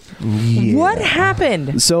this point. Yeah. What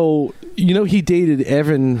happened? So, he dated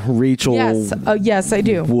Evan Rachel Yes, I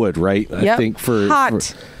do. Wood, right? Yep. I think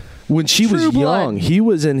Hot. When she True was blood. young, he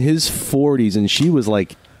was in his 40s and she was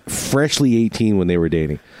like freshly 18 when they were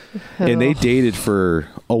dating. And they dated for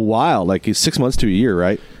a while, like 6 months to a year,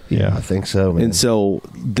 right? Yeah, I think so, man. And so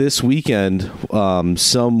this weekend,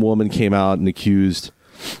 some woman came out and accused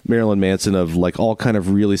Marilyn Manson of like all kind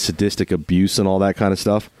of really sadistic abuse and all that kind of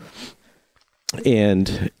stuff.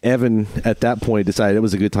 And Evan, at that point, decided it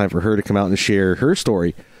was a good time for her to come out and share her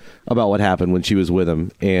story about what happened when she was with him.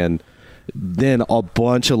 And then a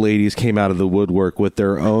bunch of ladies came out of the woodwork with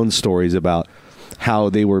their own stories about how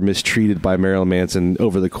they were mistreated by Marilyn Manson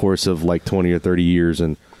over the course of like 20 or 30 years.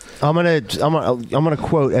 And I'm gonna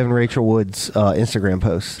quote Evan Rachel Wood's Instagram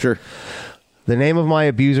post. Sure. The name of my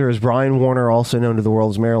abuser is Brian Warner, also known to the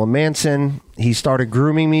world as Marilyn Manson. He started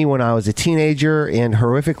grooming me when I was a teenager and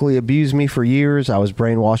horrifically abused me for years. I was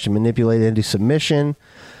brainwashed and manipulated into submission.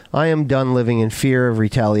 I am done living in fear of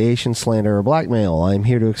retaliation, slander, or blackmail. I am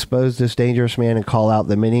here to expose this dangerous man and call out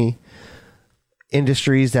the many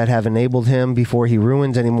industries that have enabled him before he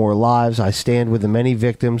ruins any more lives. I stand with the many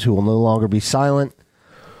victims who will no longer be silent.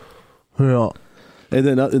 Yeah. And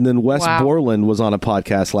then Wes Borland was on a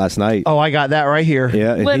podcast last night. Oh, I got that right here.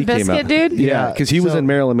 Yeah, and Limp he came Bizkit, out. dude? Yeah, because he was in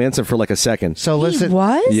Marilyn Manson for like a second. So listen. He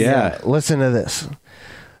was? Yeah. Listen to this.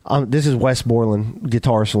 This is Wes Borland,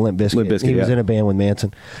 guitarist for Limp Bizkit. Limp Bizkit, he was yeah. in a band with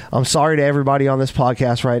Manson. I'm sorry to everybody on this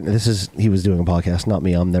podcast, right? He was doing a podcast, not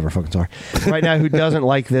me. I'm never fucking sorry. Right now, who doesn't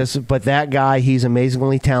like this? But that guy, he's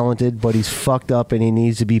amazingly talented, but he's fucked up and he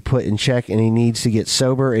needs to be put in check and he needs to get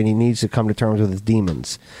sober and he needs to come to terms with his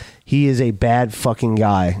demons. He is a bad fucking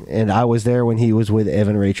guy. And I was there when he was with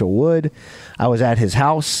Evan Rachel Wood. I was at his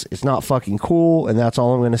house. It's not fucking cool. And that's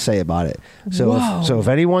all I'm going to say about it. So if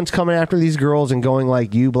anyone's coming after these girls and going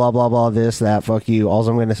like, you blah, blah, blah, this, that, fuck you.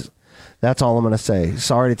 That's all I'm going to say.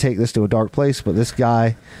 Sorry to take this to a dark place, but this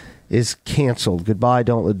guy is canceled. Goodbye.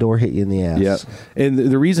 Don't let the door hit you in the ass. Yeah. And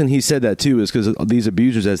the reason he said that too is because these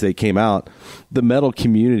abusers, as they came out, the metal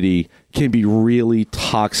community can be really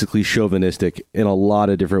toxically chauvinistic in a lot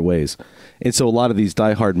of different ways. And so a lot of these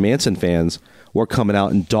diehard Manson fans were coming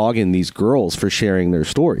out and dogging these girls for sharing their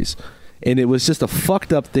stories. And it was just a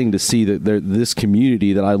fucked up thing to see that this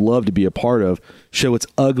community that I love to be a part of show its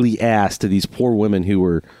ugly ass to these poor women who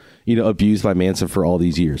were, abused by Manson for all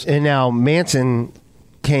these years. And now Manson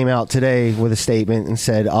came out today with a statement and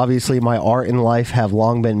said, obviously my art and life have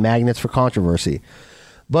long been magnets for controversy,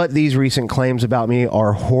 but these recent claims about me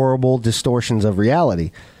are horrible distortions of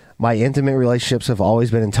reality. My intimate relationships have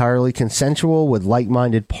always been entirely consensual with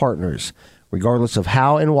like-minded partners. Regardless of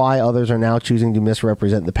how and why others are now choosing to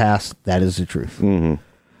misrepresent the past, that is the truth. Mm-hmm.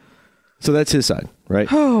 So that's his side, right?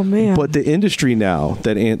 Oh, man. But the industry now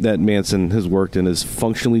that Manson has worked in has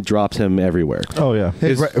functionally dropped him everywhere. Oh, yeah.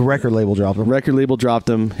 His record label dropped him. Record label dropped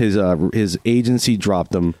him. His agency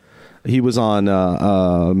dropped him. He was on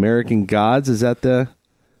American Gods. Is that the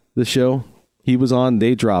show he was on?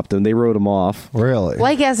 They dropped him. They wrote him off. Really?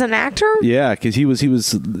 Like as an actor? Yeah, because he was.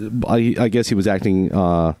 I guess he was acting.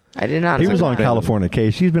 I did not. He was on California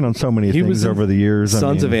Case. He's been on so many things over the years.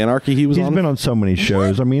 Sons of Anarchy. He's been on so many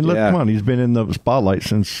shows. I mean, look, come on. He's been in the spotlight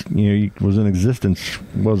since he was in existence.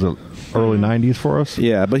 Was it early '90s for us?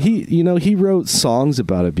 Yeah, but he wrote songs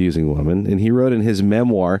about abusing women, and he wrote in his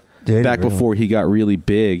memoir before he got really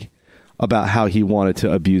big about how he wanted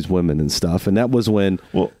to abuse women and stuff. And that was when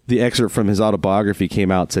the excerpt from his autobiography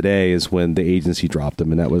came out today, is when the agency dropped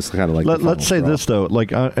him. And that was kind of like, let's say this though,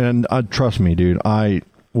 trust me, dude, I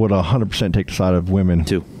would 100% take the side of women.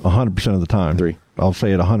 2. 100% of the time. 3. I'll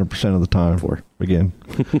say it 100% of the time. 4. Again.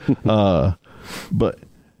 But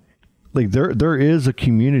like there is a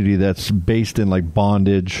community that's based in like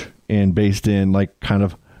bondage and based in like kind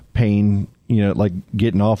of pain, like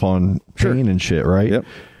getting off on pain and shit, right? Yep.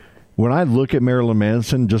 When I look at Marilyn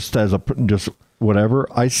Manson just whatever,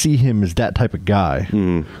 I see him as that type of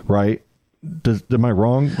guy, right? Am I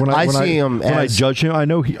wrong when I see him when I as- judge him? I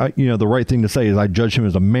know the right thing to say is I judge him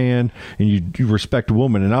as a man, and you respect a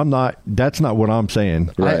woman, and I'm not. That's not what I'm saying.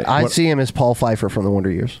 I see him as Paul Pfeiffer from the Wonder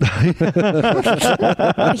Years.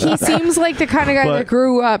 He seems like the kind of guy that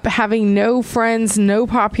grew up having no friends, no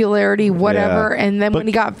popularity, whatever. Yeah. And then when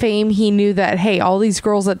he got fame, he knew that, hey, all these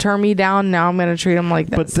girls that turn me down, now I'm going to treat them like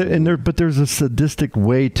this. But there's a sadistic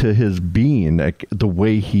way to his being, like the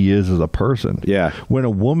way he is as a person. Yeah. When a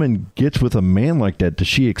woman gets with a man like that, does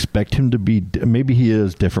she expect him to be? Maybe he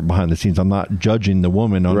is different behind the scenes. I'm not judging the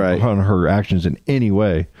woman on her actions in any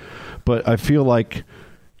way, but I feel like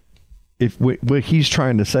if what he's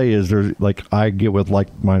trying to say is there's like I get with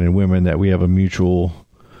like-minded women that we have a mutual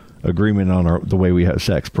agreement on the way we have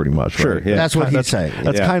sex, pretty much. Sure, right? yeah. That's what he's saying.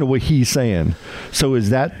 That's kind of what he's saying. So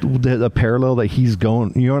is that the parallel that he's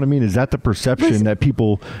going? You know what I mean? Is that the perception that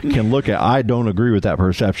people can look at? I don't agree with that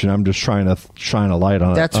perception. I'm just trying to shine a light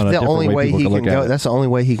on it. That's the only way he can go. That's the only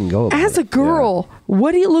way he can go. As a girl,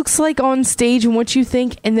 what he looks like on stage and what you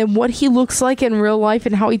think, and then what he looks like in real life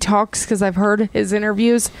and how he talks, because I've heard his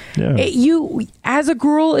interviews. Yeah. You, as a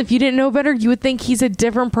girl, if you didn't know better, you would think he's a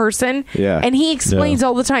different person. Yeah. And he explains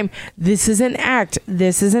all the time, this is an act.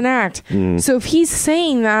 This is an act. So if he's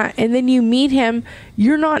saying that and then you meet him,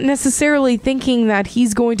 you're not necessarily thinking that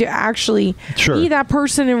he's going to actually be that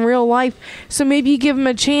person in real life. So maybe you give him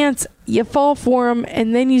a chance, you fall for him,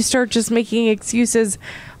 and then you start just making excuses.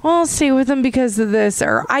 Well, I'll stay with him because of this,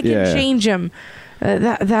 or I can change him.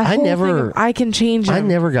 That whole thing of, I can change him. I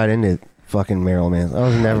never got into fucking Marilyn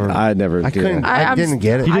Manson. I couldn't. I didn't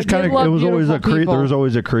get it. He just kind of. It was always there was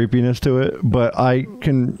always a creepiness to it, but I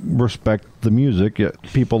can respect the music.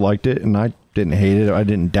 People liked it, and I didn't hate it. I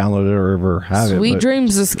didn't download it or ever have it. Sweet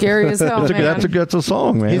Dreams is scary as hell, man. That's a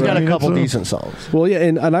song, man. He's got a couple decent songs. Well, yeah,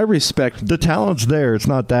 and I respect the talent's there. It's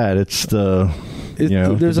not that. It's the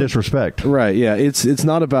there's the disrespect. Right, yeah. It's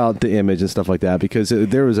not about the image and stuff like that, because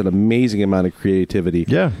there was an amazing amount of creativity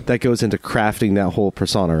that goes into crafting that whole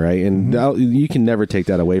persona, right? And you can never take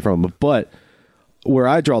that away from him. But where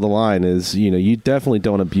I draw the line is, you definitely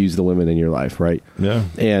don't abuse the women in your life, right? Yeah.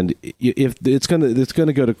 And if it's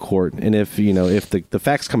gonna go to court, and if the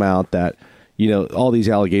facts come out that all these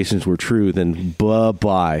allegations were true, then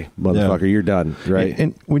bye, motherfucker, you're done, right?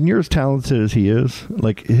 And when you're as talented as he is,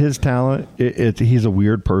 like his talent, he's a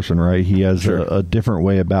weird person, right? He has a different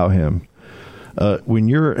way about him. When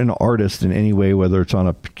you're an artist in any way, whether it's on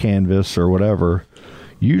a canvas or whatever,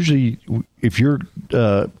 usually if you're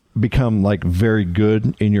become like very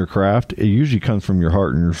good in your craft, it usually comes from your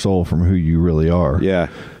heart and your soul, from who you really are. Yeah.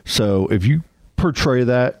 So if you portray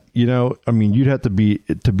that, you'd have to be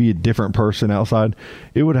a different person outside.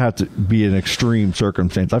 It would have to be an extreme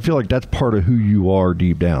circumstance. I feel like that's part of who you are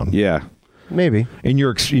deep down. Yeah. Maybe.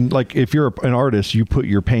 And like if you're an artist, you put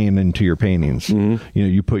your pain into your paintings.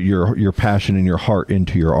 You put your passion and your heart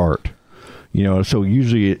into your art. So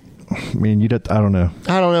usually I don't know.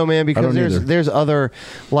 I don't know, man, because there's other,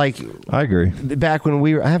 like, I agree. Back when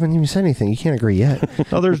I haven't even said anything. You can't agree yet.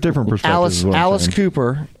 There's different perspectives. Alice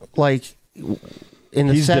Cooper, like in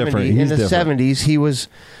the 70s, he was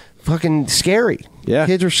fucking scary. Yeah,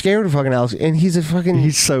 kids are scared of fucking Alice, and he's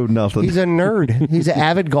so nothing. He's a nerd. He's an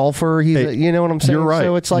avid golfer. You know what I'm saying? You're right.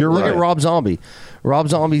 So it's like, look at Rob Zombie. Rob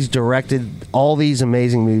Zombie's directed all these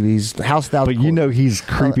amazing movies. House Without. But he's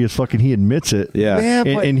creepy as fucking. He admits it. Yeah.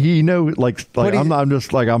 And he I'm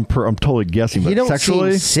just like I'm totally guessing. But he don't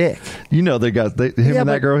sexually seem sick. They got him and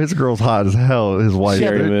that girl. His girl's hot as hell. His wife.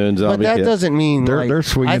 But that doesn't mean they're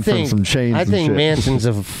swinging from some chains. I think and shit. Manson's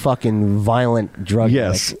a fucking violent drug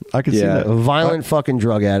addict. I can see that. A violent fucking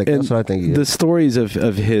drug addict. That's what I think he is. The stories of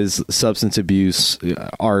his substance abuse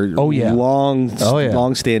are long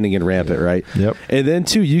standing and rampant, right? Yep. And then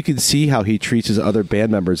too, you can see how he treats his other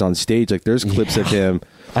band members on stage. Like there's clips of him.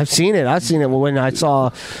 I've seen it when I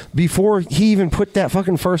saw before he even put that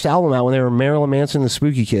fucking first album out, when they were Marilyn Manson and the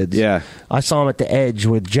Spooky Kids. Yeah. I saw him at the Edge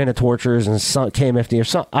with Jenna Tortures and KMFD or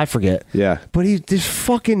something. I forget. Yeah. But he's just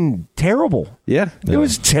fucking terrible. Yeah. It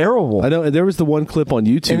was terrible. I know. And there was the one clip on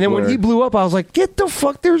YouTube. And then when he blew up, I was like, get the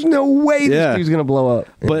fuck, there's no way this dude's going to blow up.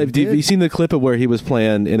 But have you seen the clip of where he was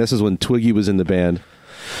playing, and this is when Twiggy was in the band.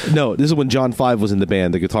 No, this is when John 5 was in the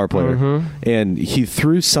band, the guitar player. And he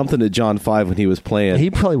threw something at John 5 when he was playing. He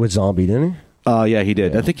probably with Zombie, didn't he? Yeah, he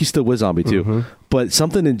did. I think he still was Zombie too. But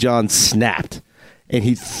something in John snapped, and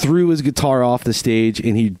he threw his guitar off the stage,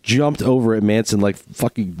 and he jumped over at Manson like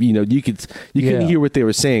fucking. You couldn't hear what they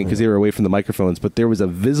were saying because they were away from the microphones, but there was a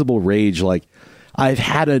visible rage, like, I've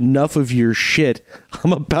had enough of your shit.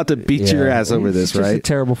 I'm about to beat your ass over this, just right? A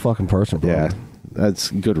terrible fucking person. Bro. Yeah.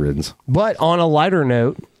 That's good riddance. But on a lighter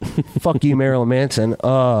note, fuck you, Marilyn Manson.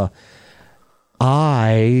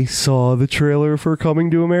 I saw the trailer for Coming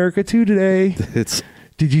to America 2 today.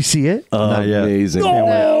 Did you see it? Not yet. Amazing.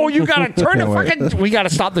 No, you gotta turn the Can't wait. fucking. We gotta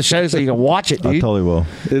stop the show so you can watch it, dude. I totally will.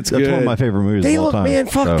 It's That's one good. of my favorite movies They of all look, time. man,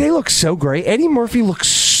 fuck, So, they look so great. Eddie Murphy looks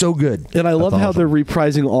so good. And I love That's how awesome. they're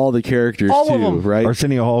reprising all the characters All too, of them. right?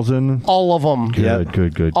 Arsenio Hall's in. All of them. Good,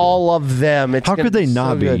 good. All of them. It's How gonna could they be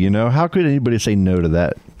not so be? good. You know, how could anybody say no to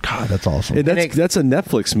that? God, that's awesome. And that's a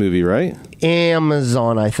Netflix movie, right?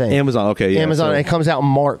 Amazon, I think. Amazon, okay, yeah. Amazon. so It comes out in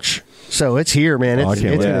March, so it's here, man. Oh, I It's,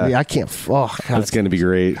 can't it's wait. gonna be. Yeah. I can't. Oh, God, That's going to be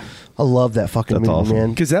great. I love that fucking That's movie, awesome. man.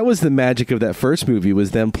 Because that was the magic of that first movie,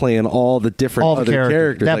 was them playing all the different All the other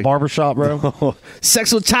characters. That like, barbershop, bro.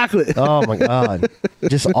 Sex with Chocolate. Oh my god,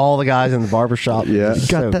 just all the guys in the barbershop. Yeah. It's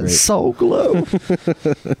Got so that great. soul glow.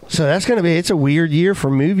 So that's gonna be. It's a weird year for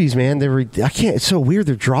movies, man. I can't. It's so weird.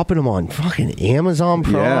 They're dropping them on fucking Amazon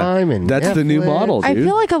Prime and That's the new Netflix. model, I dude.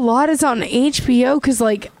 feel like a lot is on HBO because,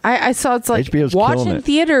 like, I saw it's like HBO's watch killing in it.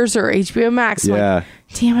 theaters or HBO Max. I'm Yeah. like,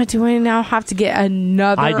 damn it! Do I now have to get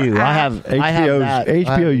another? I do. I app? have. I have that.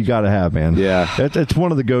 HBO you got to have, man. Yeah. It's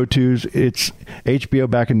one of the go-tos. It's HBO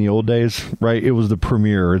back in the old days, right? It was the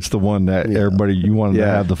premiere. It's the one that everybody, you wanted to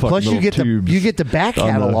Yeah. have the fucking Plus, you little get tubes the back on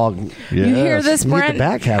the- catalog. Yeah. You hear this, You get the Brent?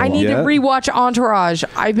 back catalog. I need Yeah. to rewatch Entourage.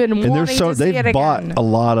 I've been And wanting to see it they've bought again. a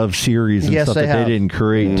lot of series and Yes, stuff they that have. they didn't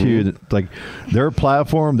create too. That, like their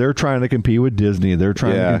platform, they're trying to compete with Disney. They're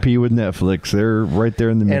trying Yeah. to compete with Netflix. They're right there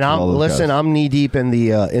in the mix. And with all those guys. I'm knee deep in the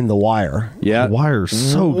Wire. Yeah. The Wire's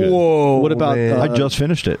so good. Whoa. What about man. I just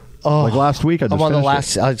finished it. Oh. Like last week, I just I'm on the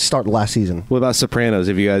finished last. I started last season. What about Sopranos,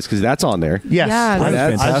 if you guys, because that's on there. Yes, Yes. I've, That's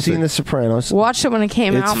I've fantastic. seen The Sopranos. Watched it when it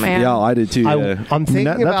came out, man. Yeah, I did too. I'm Yeah. I mean, thinking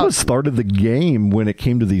that's about. what started the game when it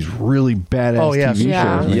came to these really badass Oh, yes. TV Yeah.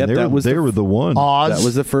 shows. I mean, Yep, they that were, was they the- were the one. Oz. That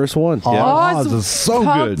was the first one. Yeah. Oz is so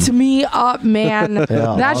pumped good. me up, man.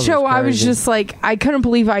 That Oz show, was I was crazy. just like, I couldn't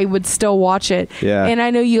believe I would still watch it. Yeah. And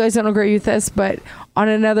I know you guys don't agree with this, but on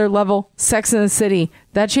another level, Sex in the City,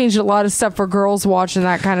 that changed a lot of stuff for girls watching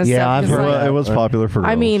that kind of Yeah, stuff. I've 'Cause, heard like, that. It was popular for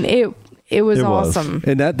girls. I mean, it was It was. awesome.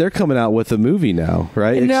 And that they're coming out with a movie now,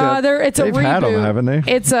 right? No, Except- it's a they've reboot. had 'em, haven't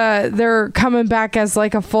they? They're coming back as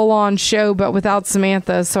like a full on show, but without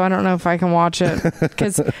Samantha. So I don't know if I can watch it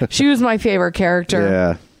because she was my favorite character.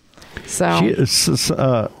 Yeah. So She is,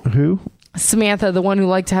 who? Samantha, the one who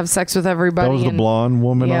liked to have sex with everybody. That was the and- blonde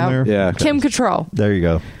woman Yeah. on there? Yeah. Kim Cattrall. There you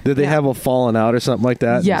go. Did they have a falling out or something like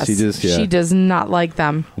that? Yes, She just, yeah. she does not like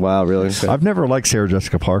them. Wow, really? Okay. I've never liked Sarah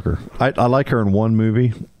Jessica Parker. I like her in one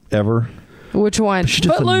movie ever. Which one? She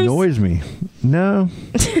just Footloose? annoys me. No.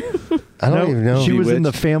 I don't even know. She was in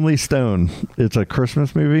The Bewitched? Family Stone. It's a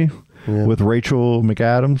Christmas movie with Rachel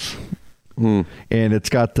McAdams. Hmm. And it's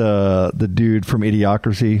got the dude from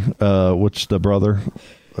Idiocracy, which the brother.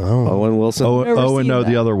 Owen Wilson?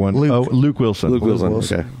 The other one. Luke Wilson. Luke Wilson,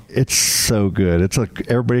 okay. It's so good. It's like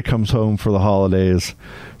everybody comes home for the holidays.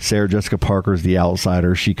 Sarah Jessica Parker's the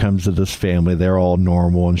outsider. She comes to this family. They're all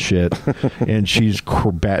normal and shit. And she's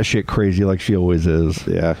batshit crazy like she always is.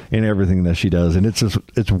 Yeah. In everything that she does. And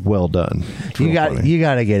it's well done. It's You real got funny. you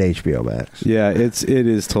got to get HBO Max. Yeah, it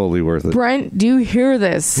is totally worth it. Brent, do you hear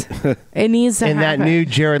this? It needs to And that happen. new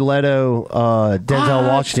Jared Leto, Denzel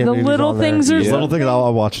Washington. the movie's little on there. things are Little things. I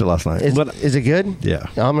watched it last night. Is it good? Yeah.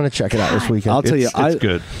 I'm gonna check it out this weekend. I'll tell you, It's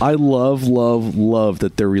good. I love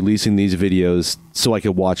that they're releasing these videos so I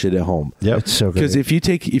could watch it at home. Yep. It's so good. Because if you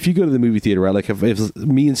go to the movie theater, right? Like if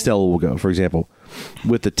me and Stella will go, for example,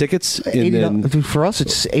 with the tickets, and then Dude, for us,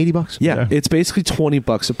 it's $80. yeah, it's basically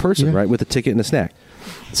 $20 a person, right, with a ticket and a snack.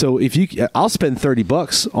 So I'll spend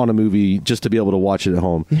 $30 on a movie just to be able to watch it at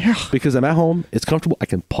home. Yeah. Because I'm at home, it's comfortable. I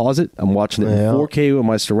can pause it. I'm watching it Yeah. in 4K with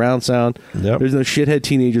my surround sound. Yep. There's no shithead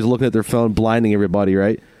teenagers looking at their phone, blinding everybody,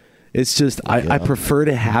 right? It's just I prefer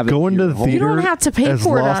to have it Going here to at the home. You don't theater have to pay has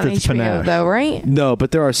for it lost on its HBO, panache. though, right? No,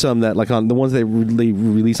 but there are some that, like on the ones they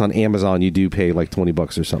release on Amazon, you do pay like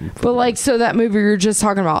 $20 or something. But like, so that movie you're just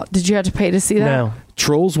talking about, did you have to pay to see that? No.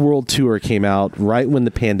 Trolls World Tour came out right when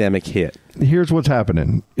the pandemic hit. Here's what's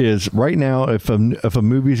happening is right now if a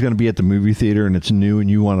movie's going to be at the movie theater and it's new and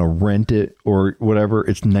you want to rent it or whatever,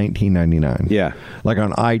 it's $19.99. Yeah. Like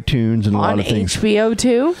on iTunes and a lot On of things. HBO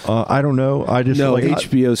too? I don't know. I just No, like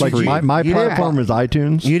HBO's like free. My You didn't platform buy- is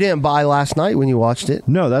iTunes. You didn't buy last night when you watched it.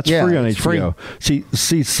 No, that's Yeah, free on it's HBO.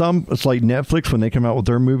 See, some it's like Netflix when they come out with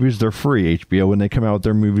their movies, they're free. HBO when they come out with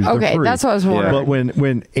their movies, they're Okay, free. that's what I was wondering. But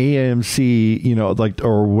when AMC, like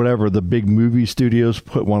or whatever, the big movie studios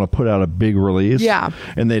want to put out a big release, Yeah.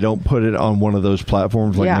 and they don't put it on one of those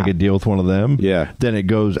platforms, like Yeah. make a deal with one of them, Yeah. then it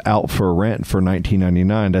goes out for rent for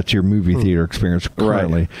 $19.99. That's your movie theater experience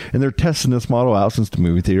currently, and they're testing this model out since the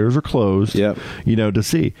movie theaters are closed. Yep. To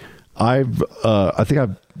see. I think I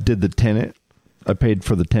did the Tenet I paid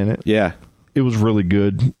for the Tenet. Yeah. It was really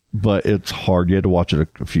good, but it's hard. You had to watch it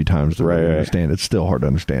a few times to really understand. It's still hard to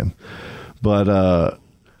understand. But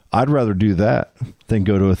I'd rather do that than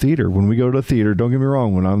go to a theater. When we go to a theater, don't get me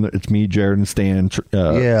wrong. When I'm there, it's me, Jared, and Stan.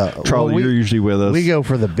 Charlie, you're usually with us. We go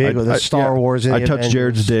for the big, the Star Wars. I touch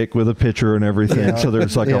Jared's dick with a picture and everything. Yeah. So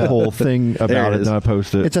there's like a whole thing about it, and I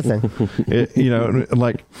post it. It's a thing.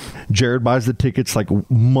 Like Jared buys the tickets like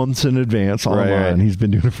months in advance online. Right. He's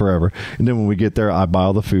been doing it forever. And then when we get there, I buy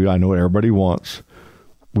all the food. I know what everybody wants.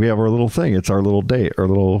 We have our little thing. It's our little date, our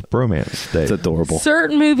little bromance date. It's adorable.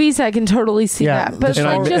 Certain movies I can totally see that, but and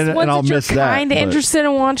like just ones that you're kind of interested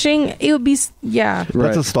in watching, it would be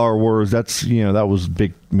That's a Star Wars. That's that was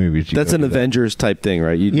big movies. That's an Avengers type thing,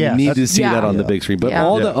 right? You need to see that on the big screen. But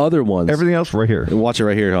all the other ones, everything else right here. Watch it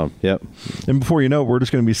right here at home. Yep. And before you know it, we're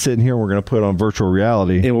just going to be sitting here and we're going to put on virtual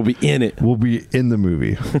reality. And we'll be in it. We'll be in the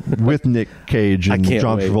movie with Nick Cage and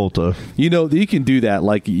John Travolta. You know, you can do that.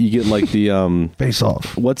 Like you get like the Face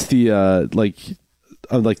Off. What's the like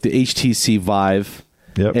the HTC Vive?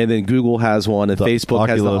 Yep. And then Google has one, and Facebook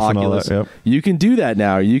has the Oculus. Yep. You can do that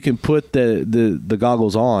now. You can put the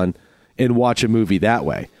goggles on and watch a movie that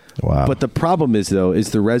way. Wow. But the problem is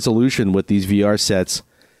the resolution with these VR sets.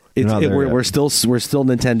 We're still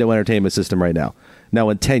Nintendo Entertainment System right now. Now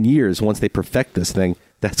in 10 years, once they perfect this thing,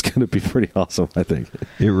 that's going to be pretty awesome, I think.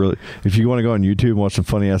 It really. If you want to go on YouTube and watch some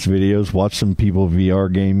funny ass videos, watch some people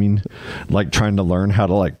VR gaming, like trying to learn how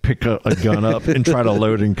to like pick a gun up and try to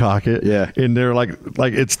load and cock it. Yeah, and they're like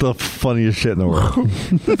it's the funniest shit in the world.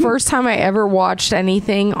 The first time I ever watched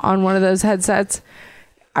anything on one of those headsets,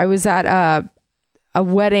 I was at a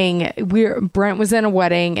wedding. Brent was in a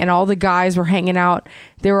wedding and all the guys were hanging out.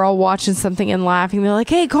 They were all watching something and laughing. They're like,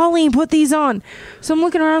 "Hey, Colleen, put these on." So I'm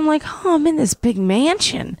looking around, I'm like, "Oh, I'm in this big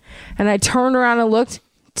mansion." And I turned around and looked.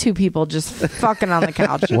 2 people just fucking on the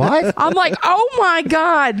couch. What? I'm like, "Oh my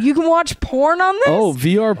God, you can watch porn on this?" Oh,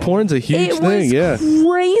 VR porn's a huge thing. Yeah,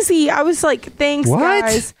 crazy. I was like, "Thanks, What?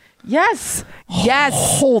 guys." Yes.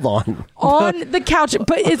 Hold on. On the couch.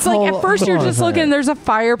 But it's like at first you're just looking, there's a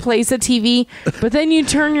fireplace, a TV, but then you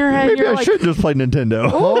turn your head. Maybe you're I like, should just play Nintendo.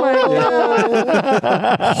 oh my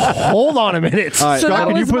God. Hold on a minute. All right. So Scott, that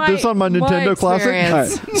can you was put this on my Nintendo Classic?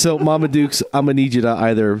 experience. All right. So, Mama Dukes, I'm gonna need you to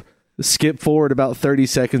either skip forward about 30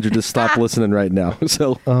 seconds or just stop listening right now.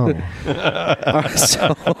 So, Oh. all right,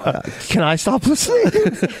 so Can I stop listening?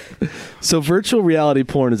 so virtual reality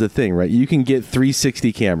porn is a thing, right? You can get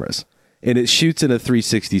 360 cameras. And it shoots in a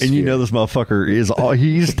 360 sphere. And you know this motherfucker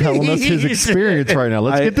he's telling us his experience right now.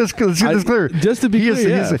 Let's get this clear. Just to be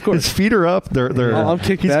clear, of course. His feet are up. They're I'm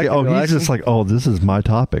kicked back and he's relaxing. just like, oh, this is my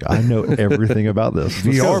topic. I know everything about this.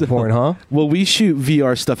 VR porn, huh? Well, we shoot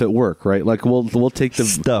VR stuff at work, right? Like we'll take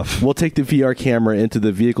the We'll take the VR camera into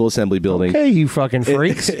the vehicle assembly building. Hey, you fucking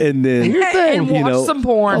freaks. And then And watch you know, some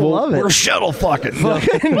porn. I love it. We're shuttle fucking.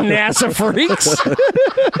 NASA freaks.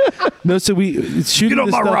 No, so we shooting Get on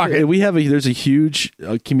this my stuff, rocket. and there's a huge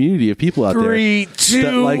community of people out there. 3,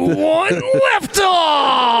 2, like 1, left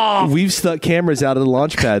off. We've stuck cameras out of the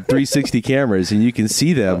launch pad, 360 cameras, and you can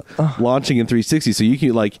see them launching in 360. So you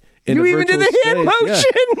can like in You a even did virtual the hand space,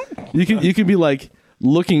 motion. You can be like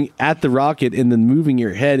looking at the rocket and then moving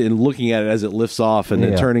your head and looking at it as it lifts off and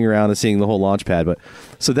then turning around and seeing the whole launch pad. But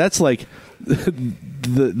so that's like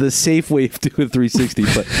the safe way of doing 360.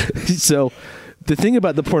 But so the thing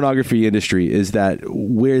about the pornography industry is that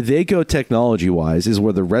where they go technology wise is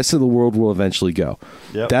where the rest of the world will eventually go.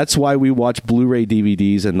 Yep. That's why we watch Blu-ray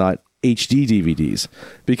DVDs and not HD DVDs,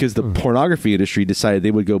 because the pornography industry decided they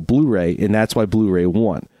would go Blu-ray, and that's why Blu-ray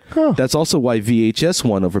won. That's also why VHS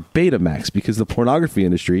won over Betamax, because the pornography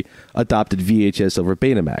industry adopted VHS over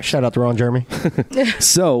Betamax. Shout out to Ron Jeremy.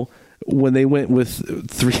 So when they went with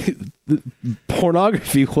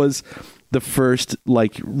pornography was the first,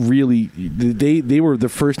 like, really, they were the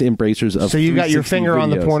first embracers of. So you got your 360 finger on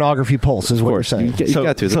the videos. pornography pulse, is what you're saying. You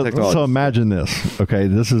got to. The technology. So imagine this. Okay,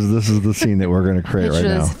 this is the scene that we're going to create right Picture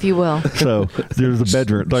now. this, if you will. So there's the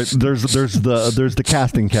bedroom. Like, there's the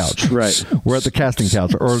casting couch. Right. We're at the casting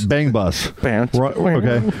couch or bang bus.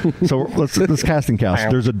 Okay. So this casting couch.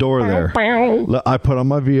 There's a door there. I put on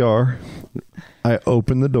my VR. I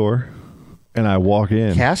open the door. And I walk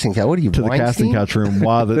in Casting couch? What are you, to the casting couch room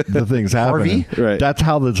while the thing's happening. Right. That's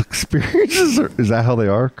how the experiences are. Is that how they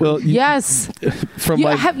are? Well, Yes. from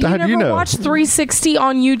like, Have you how do never you know? watched 360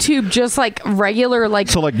 on YouTube, just like regular, like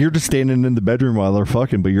So like you're just standing in the bedroom while they're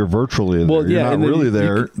fucking, but you're virtually there. Well, yeah, you're and not then really you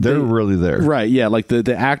there. could- They're really there. right? Yeah, like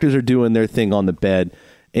the actors are doing their thing on the bed,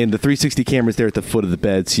 And the 360 camera's there at the foot of the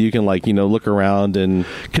bed, so you can look around and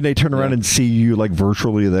can they turn around and see you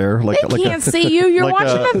virtually there? They can't see you. You're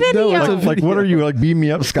watching a video. No, what are you beam me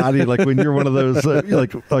up, Scotty? When you're one of those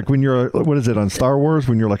when you're what is it on Star Wars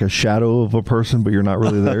when you're a shadow of a person but you're not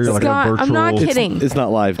really there. You're Scott, a virtual. I'm not kidding. It's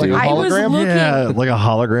not live, dude. A hologram? Yeah, like a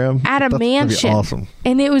hologram at a mansion. That'd be awesome.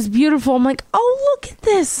 And it was beautiful. I'm like, oh, look at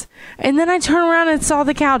this. And then I turned around and saw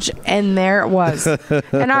the couch, and there it was.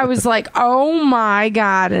 And I was like, oh my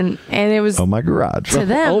God. And it was my garage. To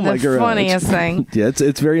them, my the garage. funniest thing. Yeah,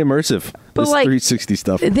 it's very immersive. But this 360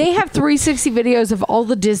 stuff. They have 360 videos of all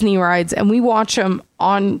the Disney rides, and we watch them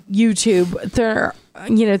on YouTube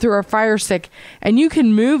through our Fire Stick, and you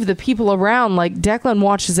can move the people around. Like Declan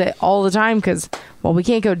watches it all the time because, we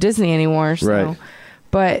can't go Disney anymore. So. Right.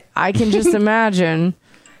 But I can just imagine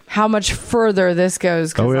how much further this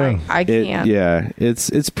goes because I can't.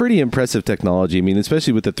 It's pretty impressive technology. I mean,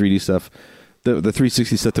 especially with the 3D stuff, the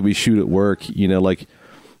 360 stuff that we shoot at work.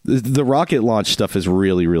 The rocket launch stuff is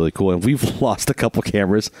really, really cool. And we've lost a couple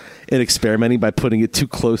cameras in experimenting by putting it too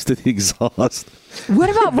close to the exhaust. What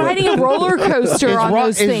about riding a roller coaster on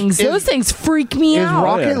those things? Those things freak me out. Is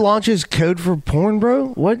rocket launches code for porn, bro?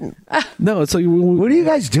 What? No, it's like... What are you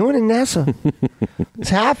guys doing in NASA? It's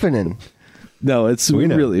happening. No, it's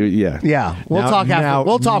really, Yeah, we'll talk after.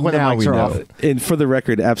 We'll talk when the mics are off. And for the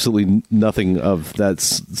record, absolutely nothing of that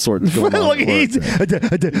sort going on.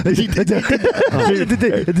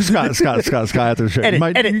 Scott, after the show.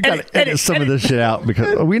 You got to edit some of this shit out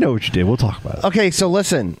because we know what you did. We'll talk about it. Okay, so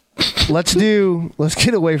listen, let's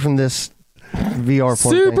get away from this VR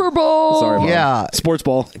porn Super Bowl. Sorry, Mom. Yeah, sports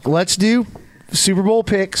ball. Let's do Super Bowl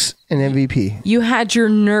picks and MVP. You had your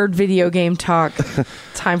nerd video game talk.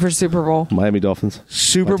 Time for Super Bowl. Miami Dolphins.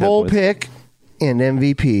 Super Bowl pick and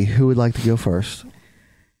MVP. Who would like to go first?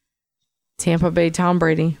 Tampa Bay Tom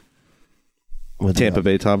Brady. Tampa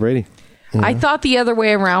Bay Tom Brady. Yeah. I thought the other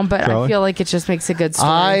way around, but I feel like it just makes a good story.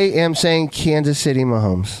 I am saying Kansas City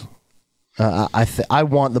Mahomes. I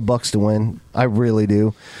want the Bucs to win. I really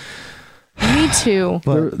do. Me too.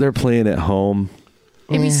 But they're playing at home.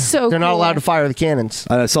 It'd be so They're not cool. allowed to fire the cannons.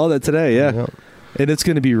 I saw that today, yeah. And it's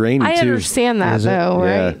going to be rainy, I too. understand that, though,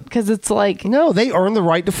 right? Because it's like... No, they earn the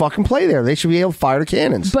right to fucking play there. They should be able to fire the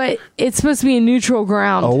cannons. But it's supposed to be a neutral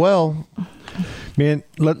ground. Oh, well. Man,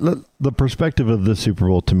 the perspective of the Super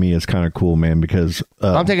Bowl to me is kind of cool, man, because...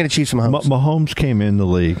 I'm taking the Chiefs and Mahomes. Mahomes came in the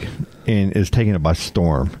league and is taking it by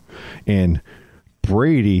storm. And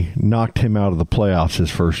Brady knocked him out of the playoffs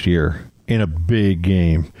his first year in a big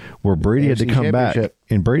game where Brady had to come back.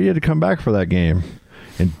 And Brady had to come back for that game.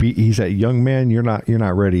 And he's that young man, you're not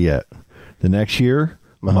ready yet. The next year,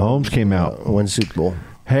 Mahomes came out. Win Super Bowl.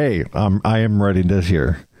 Hey, I am ready this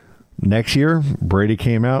year. Next year, Brady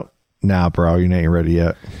came out. Nah, bro, you ain't ready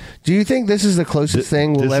yet. Do you think this is the closest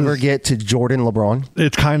thing we'll ever get to Jordan LeBron?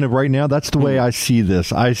 It's kind of right now. That's the way I see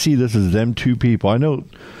this. I see this as them two people. I know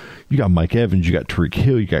you got Mike Evans, you got Tariq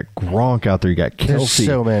Hill, you got Gronk out there, you got Kelsey.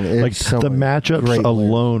 So many. The matchups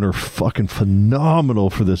alone are fucking phenomenal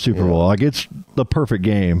for the Super Bowl. Like it's the perfect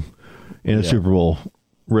game in a Super Bowl.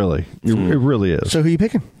 Really, it really is. So who are you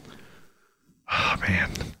picking? Oh man,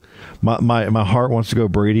 my heart wants to go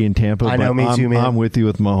Brady and Tampa. I know, me too, man. I'm with you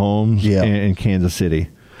with Mahomes and Kansas City.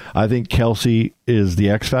 I think Kelsey is the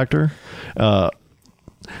X factor.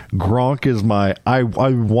 Gronk is I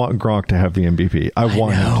want Gronk to have the MVP. I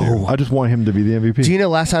want him to. I just want him to be the MVP. Do you know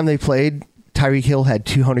last time they played, Tyreek Hill had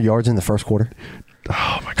 200 yards in the first quarter?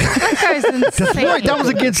 Oh my god. That guy's insane. That's right. That was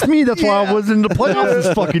against me. That's why I was in the playoffs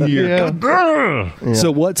this fucking year. Yeah.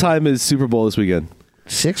 So what time is Super Bowl this weekend?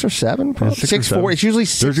 6 or 7, probably. 6 or 6:40. It's usually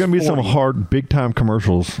 6:40. There's going to be some hard, big time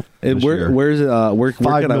commercials. And where's it? Where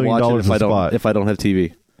can I watch it if I don't have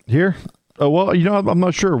TV? Here? Well, I'm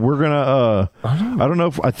not sure. We're gonna. I don't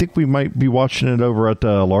know. I think we might be watching it over at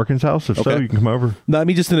Larkin's house. If so, you can come over. No, I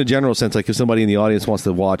mean just in a general sense, like if somebody in the audience wants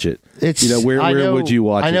to watch it, it's where would you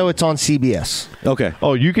watch it? I know it's on CBS. Okay.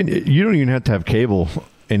 Oh, you can. You don't even have to have cable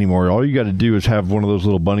anymore. All you got to do is have one of those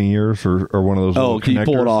little bunny ears or one of those. Oh, can you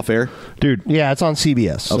pull it off air, dude? Yeah, it's on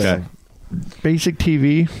CBS. Okay. Basic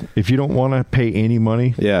TV. If you don't want to pay any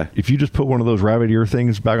money, if you just put one of those rabbit ear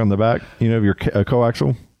things back on the back, your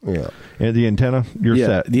coaxial. Yeah. And the antenna, you're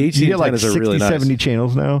set. The HD you get like antennas 60, are really nice. 70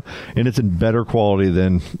 channels now, and it's in better quality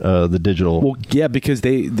than the digital. Well, yeah, because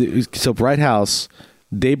so Bright House,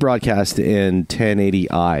 they broadcast in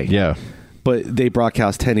 1080i. Yeah. But they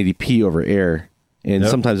broadcast 1080p over air and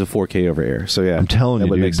sometimes a 4K over air. So, yeah. I'm telling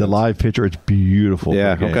you, dude, the live picture, it's beautiful.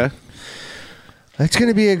 Yeah, okay. It's going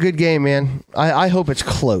to be a good game, man. I hope it's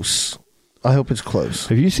close. I hope it's close.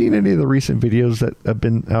 Have you seen any of the recent videos that have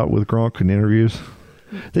been out with Gronk and interviews?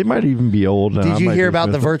 They might even be old. And I Did you might hear just about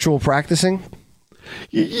the miss them. virtual practicing?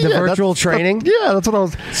 Yeah, The virtual training? That's what I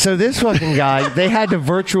was. So this fucking guy, they had to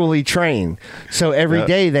virtually train. So every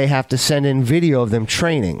day they have to send in video of them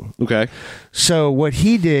training. Okay. So what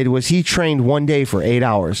he did was he trained one day for 8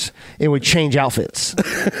 hours and would change outfits.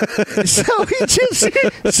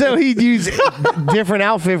 so he'd use different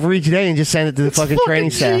outfit for each day and just send it to the fucking training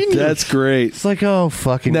staff. That's great. It's like, oh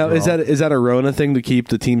fucking. Now, girl. is that a Rona thing to keep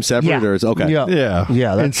the team separate, Yeah. or is okay? Yeah.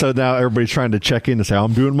 That's- And so now everybody's trying to check in and say,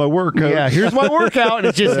 I'm doing my work, coach. Yeah, here's my workout, and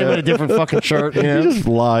it's just him in a different fucking shirt. You know? He's just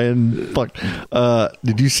lying. Fuck.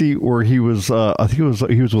 Did you see where he was? I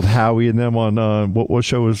think he was with Howie and them on what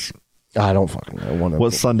show was? I don't fucking know.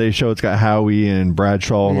 What Sunday show? It's got Howie and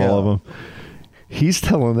Bradshaw and all of them. He's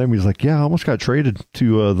telling them, he's like, yeah, I almost got traded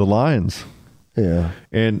to the Lions. Yeah.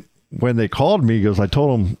 And when they called me, he goes, I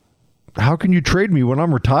told him, how can you trade me when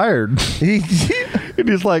I'm retired? And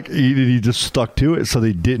he's like, he just stuck to it. So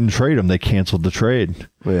they didn't trade him. They canceled the trade.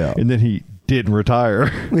 Yeah. And then he didn't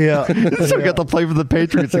retire. Yeah. So he got to play for the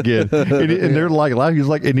Patriots again. And they're like, he's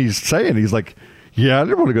like, and he's like, yeah, I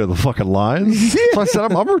didn't want to go to the fucking Lions. So I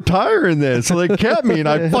said, I'm retiring then. So they kept me and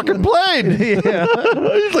I fucking played. Yeah.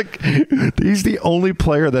 He's like, he's the only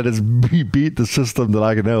player that has beat the system that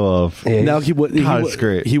I can know of. Now it's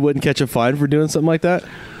great. He wouldn't catch a fine for doing something like that.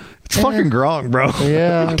 It's fucking Gronk, bro.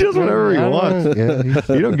 Yeah. He does whatever he wants.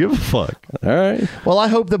 Yeah. You don't give a fuck. All right. Well, I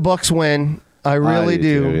hope the Bucks win. I really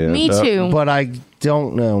do. too, yeah. Me too. But I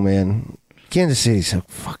don't know, man. Kansas City's so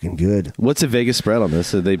fucking good. What's the Vegas spread on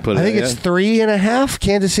this? Did they put? I think it's 3.5.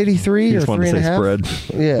 Kansas City 3 He or just wanted to say 3.5.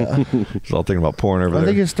 spread. Yeah. He's all thinking about porn over I there.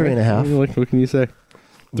 think it's 3.5. What can you say?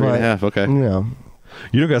 3.5. Okay. Yeah.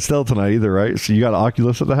 You don't got Stella tonight either, right? So you got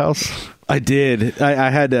Oculus at the house? I did. I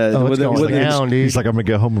had it's going down, dude. He's like, I'm going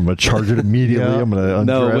to go home. I'm going to charge it immediately. Yeah. I'm going to undress.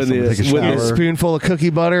 No, I'm going to take a when A shower. spoonful of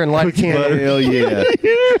cookie butter and light a candle. Hell yeah!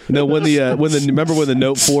 No, remember when the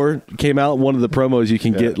Note 4 came out? One of the promos you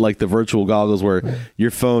can get like the virtual goggles where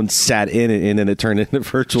your phone sat in it and then it turned into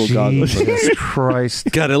virtual goggles. Jesus Christ.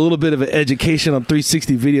 Got a little bit of an education on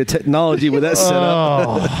 360 video technology with that setup.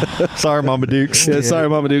 Oh, Sorry, Mama Dukes. Yeah, sorry,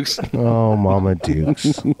 Mama Dukes. oh, Mama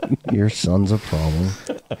Dukes. Your son's a problem.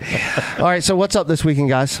 All right, so what's up this weekend,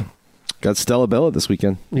 guys? Got Stella Bella this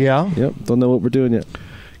weekend. Yeah? Yep. Don't know what we're doing yet.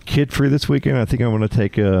 Kid free this weekend. I think I'm going to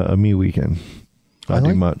take a me weekend. Not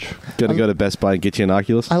do much. Got to go to Best Buy and get you an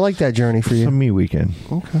Oculus. I like that journey for A you. me weekend.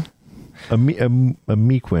 Okay. A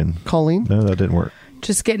me quin. Colleen? No, that didn't work.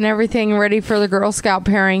 Just getting everything ready for the Girl Scout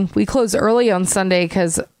pairing. We close early on Sunday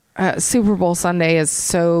because Super Bowl Sunday is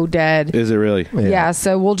so dead. Is it really? Yeah,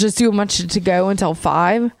 so we'll just do a bunch to go until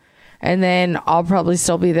 5. And then I'll probably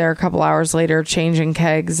still be there a couple hours later changing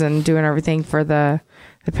kegs and doing everything for the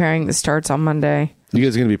pairing that starts on Monday. You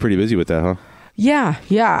guys are going to be pretty busy with that, huh? Yeah.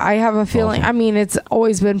 I have a feeling. Awesome. I mean, it's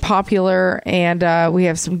always been popular, and we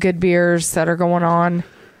have some good beers that are going on.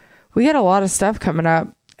 We got a lot of stuff coming up.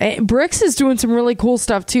 Bricks is doing some really cool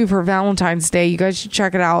stuff, too, for Valentine's Day. You guys should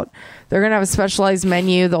check it out. They're going to have a specialized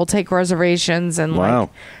menu. They'll take reservations, and like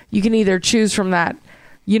you can either choose from that,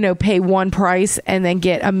 pay one price and then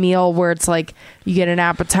get a meal where it's like you get an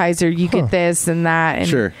appetizer, you get this and that. And,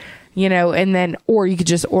 sure. And then, or you could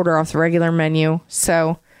just order off the regular menu.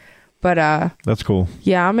 So, but, that's cool.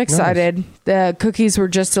 Yeah, I'm excited. Nice. The cookies were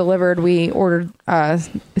just delivered. We ordered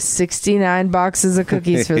 69 boxes of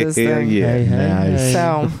cookies for this thing. Yeah. Nice.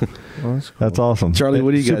 So, that's awesome. Charlie,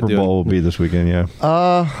 what do you got Super Bowl will be this weekend, yeah.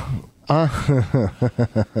 I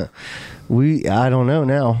don't know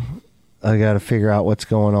now. I got to figure out what's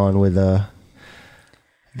going on with the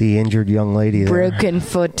injured young lady there. Broken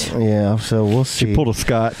foot. Yeah, so we'll see. She pulled a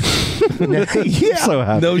Scott. Yeah. So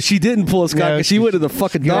happy. No, she didn't pull a Scott because she went to the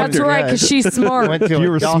fucking doctor. That's right, because she's smart. If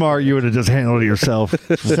you were smart, you would have just handled it yourself.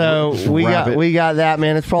 So we got that,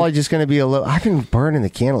 man. It's probably just going to be a little. I've been burning the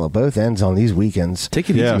candle at both ends on these weekends.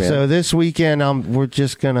 Take it easy, man. So this weekend, we're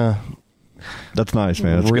just gonna. That's nice,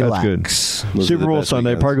 man. That's good. Super Bowl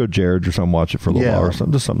Sunday, probably go Jared's or something, watch it for a little while or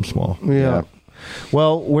something, just something small. Yeah.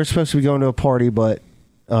 Well, we're supposed to be going to a party, but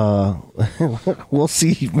we'll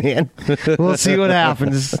see, man. We'll see what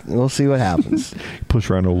happens. Push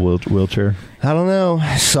around a wheelchair. I don't know.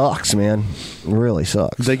 It sucks, man. It really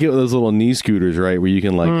sucks. They get those little knee scooters, right, where you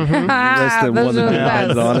can like less than one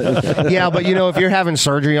depends on it. Yeah, but if you're having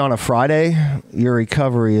surgery on a Friday, your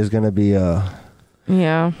recovery is going to be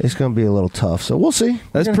it's going to be a little tough. So we'll see.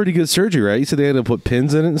 That's pretty good surgery, right? You said they had to put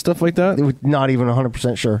pins in it and stuff like that? Not even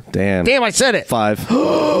 100% sure. Damn, I said it. 5.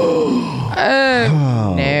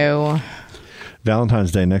 No.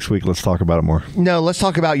 Valentine's Day next week. Let's talk about it more. No, let's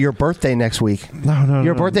talk about your birthday next week. No.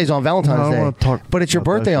 Your birthday's on Valentine's Day. But it's your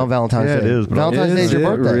birthday on Valentine's Day. Yeah, it is. Valentine's Day is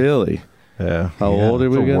your birthday. Really? Yeah. How old are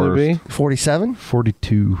we going to be? 47?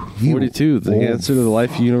 42. 42. The answer to the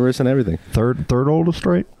life, universe, and everything. Third oldest,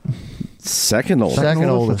 right? Second oldest. Second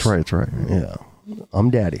oldest. That's right. Yeah. I'm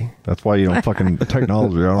daddy. That's why you don't fucking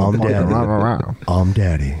technology. I'm daddy. I'm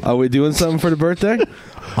daddy. Are we doing something for the birthday?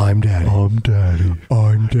 I'm daddy. I'm daddy.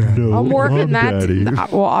 I'm daddy. I'm working daddy.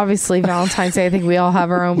 that. Well, obviously Valentine's Day. I think we all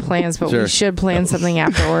have our own plans, but Sure. we should plan something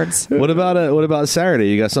afterwards. What about Saturday?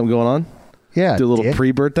 You got something going on? Yeah. Do a little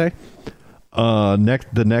pre-birthday? The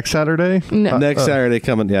next Saturday? No. Next Saturday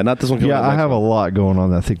coming. Yeah, not this one coming. Yeah, up I next have one. a lot going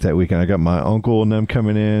on. I think that weekend I got my uncle and them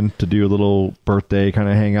coming in to do a little birthday kind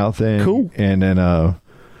of hangout thing. Cool. And then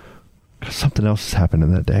something else is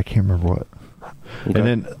happening that day. I can't remember what. Okay.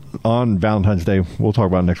 And then on Valentine's Day, we'll talk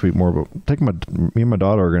about it next week more. But me and my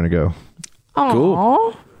daughter are going to go. Aww.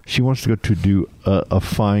 Cool. She wants to go to do a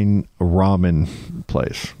fine ramen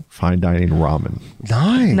place, fine dining ramen.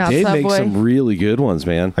 Nice. Not They make Subway. some really good ones,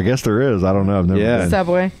 man. I guess there is. I don't know. I've never Yeah. been.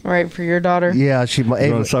 Subway, right, for your daughter. Yeah, she might. You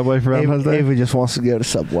going to Subway for Valentine's Day? Ava just wants to go to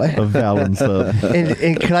Subway. A Valen sub.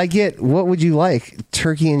 and could I get, what would you like?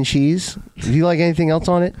 Turkey and cheese? Do you like anything else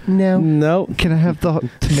on it? No. No. Can I have the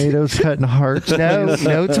tomatoes cut in hearts? No,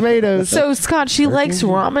 no tomatoes. So Scott, she likes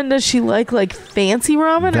ramen. Does she like fancy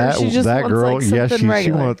ramen, or she just that wants girl, like yeah, something she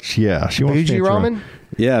regular? wants, she wants Bougie fancy ramen?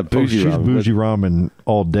 Yeah, bougie she's ramen. bougie ramen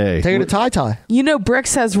all day. Take her to Tai Tai. You know,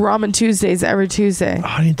 Bricks has ramen Tuesdays every Tuesday.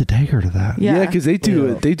 I need to take her to that. Yeah, because they do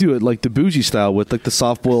it like the bougie style with like the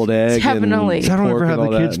soft boiled egg. Definitely. And I don't pork ever have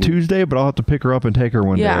and the all kids that. Tuesday, but I'll have to pick her up and take her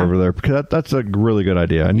one day Yeah. over there because that's a really good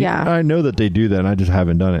idea. Yeah. I know that they do that, and I just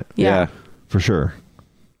haven't done it. Yeah. For sure.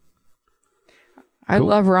 I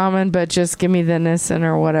love ramen, but just give me the Nissan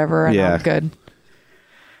or whatever, and Yeah. I'm good.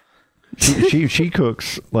 She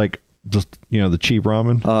cooks like just the cheap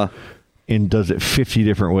ramen. And does it 50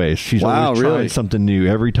 different ways. She's Wow, always trying really? something new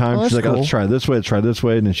every time. Oh, She's that's like, cool. let's try this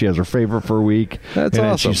way, and then she has her favorite for a week. That's and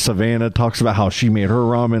awesome. Then Savannah talks about how she made her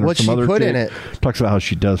ramen. Or What's some she other put chick in it? Talks about how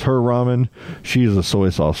she does her ramen. She's a soy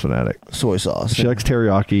sauce fanatic. Soy sauce. She likes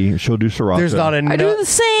teriyaki. She'll do sriracha. There's not I do the enough.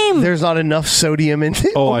 same. There's not enough sodium in it.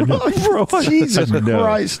 Oh, I know. Bro, Jesus I know.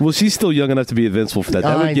 Christ. Well, she's still young enough to be invincible for that.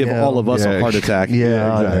 That I would give know. all of us Yeah. a heart attack.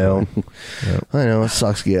 Yeah, exactly. I know. I know. It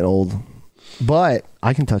sucks getting old. But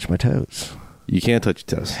I can touch my toes. You can't touch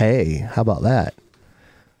your toes. Hey, how about that?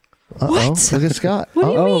 Uh-oh. What? Look at Scott. What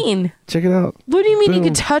do you Uh-oh. mean? Check it out. What do you mean you Boom.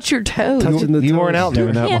 can touch your toes? Touching the You toes. weren't out there.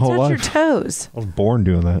 Doing that my can't whole touch your life. toes. I was born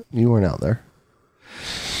doing that. You weren't out there.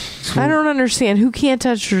 I don't understand. Who can't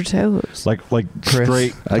touch your toes? Like Chris.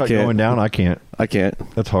 straight I cut can't. going down. I can't. I can't.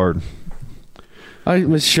 That's hard. I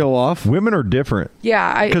must show off. Women are different.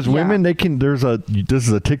 Yeah, Because women, they can. This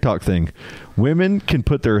is a TikTok thing. Women can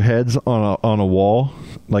put their heads on a wall,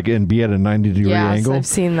 like and be at a 90-degree Yes, angle. I've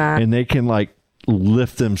seen that. And they can like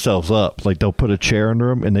lift themselves up. Like they'll put a chair under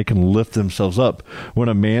them and they can lift themselves up. When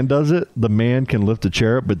a man does it, the man can lift the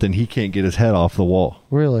chair up, but then he can't get his head off the wall.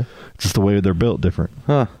 Really? It's just the way they're built different.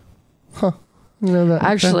 Huh. You know that?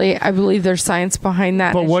 Actually, I believe there's science behind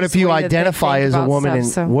that. But It's what just if you the way that they identify think as a about woman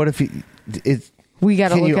stuff, and so what if you we got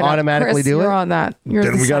to can look you it up. automatically Chris, do you're it? on that. You're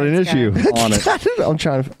Then the we got an science guy. issue. On it. I'm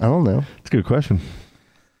trying to, I don't know. It's a good question.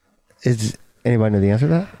 Is anybody know the answer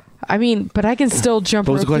to that? I mean, but I can still jump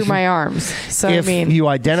What was rope the through question? my arms. So If I mean, you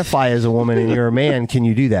identify as a woman and you're a man, can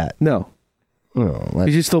you do that? No. Oh,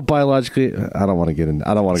 Because you're still biologically. I don't want to get in.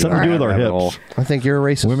 I don't want to Something to do with our hole. hips. I think you're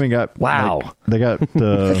a racist. Women got Wow. they got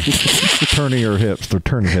turning her hips. They're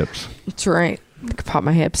turning hips. that's right. I could pop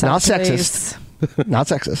my hips out. Not please. sexist. Not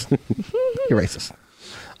sexist. You're racist.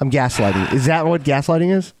 I'm gaslighting. Is that what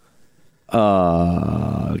gaslighting is?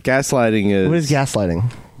 Gaslighting is. What is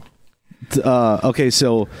gaslighting? Okay,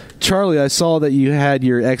 so Charlie, I saw that you had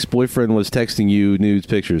your ex-boyfriend was texting you nude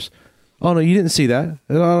pictures. Oh no, you didn't see that.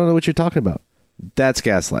 I don't know what you're talking about. That's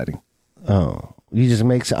gaslighting. Oh, you just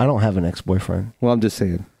make. I don't have an ex-boyfriend. Well, I'm just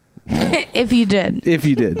saying. If you did. If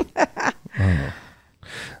you did,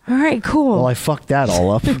 All right, cool. Well, I fucked that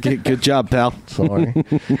all up. good job, pal. Sorry.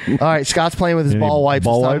 All right, Scott's playing with his Any ball wipes.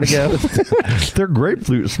 ball It's time to go. They're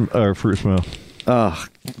grapefruit fruit smell. Oh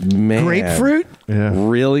man, Grapefruit? Yeah.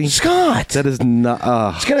 Really, Scott. That is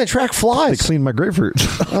not. It's gonna attract They flies. clean my grapefruits.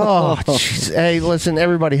 Oh, jeez. Hey, listen,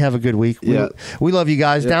 everybody have a good week. Yeah. We love you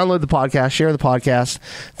guys. Download the podcast, share the podcast.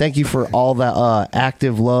 Thank you for all that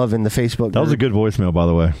active love in the Facebook That was a group. good voicemail, by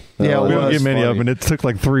the way. Yeah, we it don't was get many of them, and it took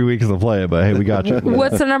like 3 weeks to play it, but hey, we got you.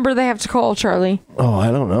 What's the number they have to call, Charlie? Oh, I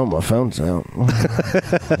don't know. My phone's out.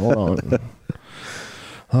 Hold on.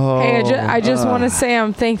 Oh, Hey, I just want to say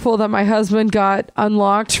I'm thankful that my husband got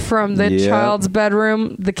unlocked from the Yep. child's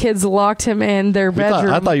bedroom. The kids locked him in their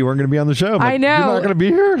bedroom. I thought you weren't going to be on the show. I'm I like, know. You're not going to be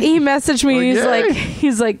here? He messaged me. Like,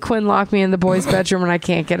 He's like, Quinn locked me in the boys' bedroom and I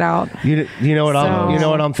can't get out. You know what So- you know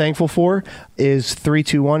what I'm thankful for is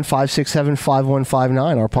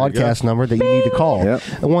 321-567-5159, our podcast number that you need to call. Yep.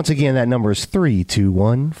 And once again, that number is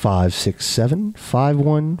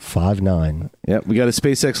 321-567-5159. Yep, we got a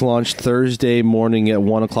SpaceX launch Thursday morning at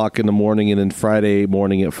 1 o'clock in the morning, and then Friday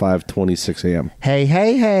morning at 5:26 a.m.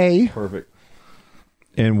 Hey. Perfect.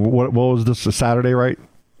 And what was this, a Saturday, right?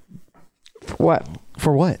 What?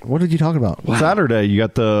 For what? What did you talk about? Saturday, you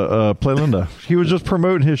got the Play Linda. He was just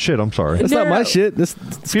promoting his shit. I'm sorry. That's not my shit. This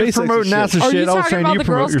He was promoting NASA Are shit. you I was talking saying about you the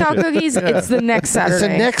Girl promote your Scout shit. cookies? It's the next Saturday. It's the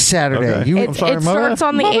next Saturday. Okay. You, It starts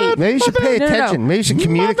on the 8th. maybe you should pay attention. Maybe you should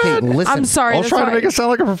communicate and listen. I'm sorry. I was that's trying to why- make it sound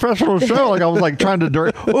like a professional show. Like I was like trying to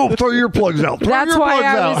throw your plugs out. Throw That's your why plugs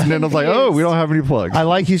I out. was And then I was like, confused. we don't have any plugs. I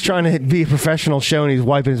like he's trying to be a professional show and he's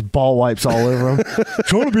wiping his ball wipes all over him.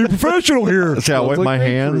 Trying to be a professional here. See, I wipe my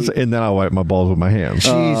hands and then I wipe my balls with my hands. Jesus.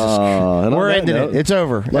 and on We're that ending note, it. It's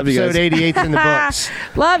over. love you Episode guys. 88's in the books.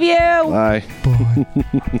 Love you. Bye.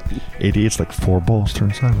 88's like 4 balls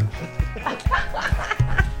turned sideways.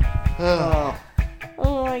 Oh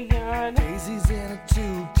my God. Daisy's in a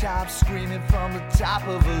tube top, screaming from the top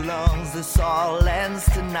of her lungs. This all ends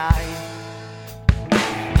tonight.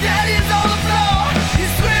 Daddy's on the floor,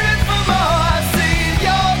 he's screaming for more. Saying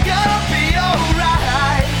you're gonna be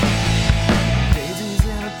alright. Daisy's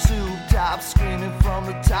in a tube top, screaming from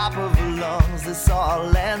the top of her lungs. This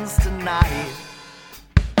all ends tonight.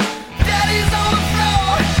 Daddy's on the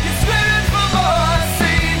floor, he's screaming for more.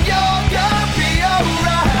 Saying you're gonna be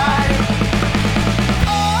alright.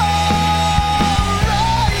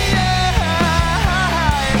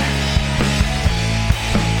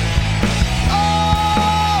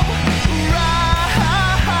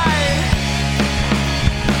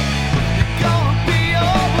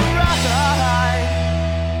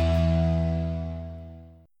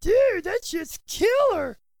 Dude, that shit's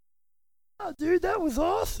killer! Oh, dude, that was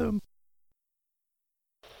awesome.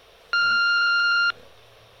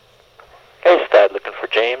 Hey, Stad, looking for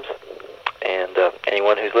James, and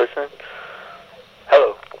anyone who's listening.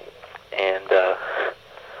 Hello, and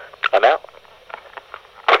I'm out.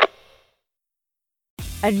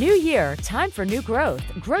 A new year, time for new growth.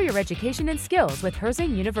 Grow your education and skills with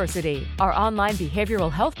Herzing University. Our online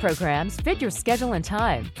behavioral health programs fit your schedule and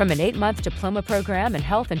time. From an 8-month diploma program in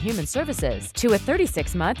health and human services to a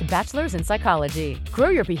 36-month bachelor's in psychology. Grow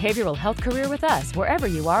your behavioral health career with us wherever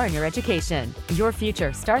you are in your education. Your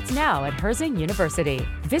future starts now at Herzing University.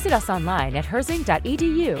 Visit us online at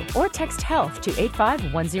herzing.edu or text health to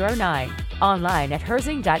 85109. Online at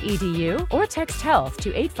herzing.edu or text health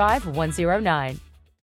to 85109.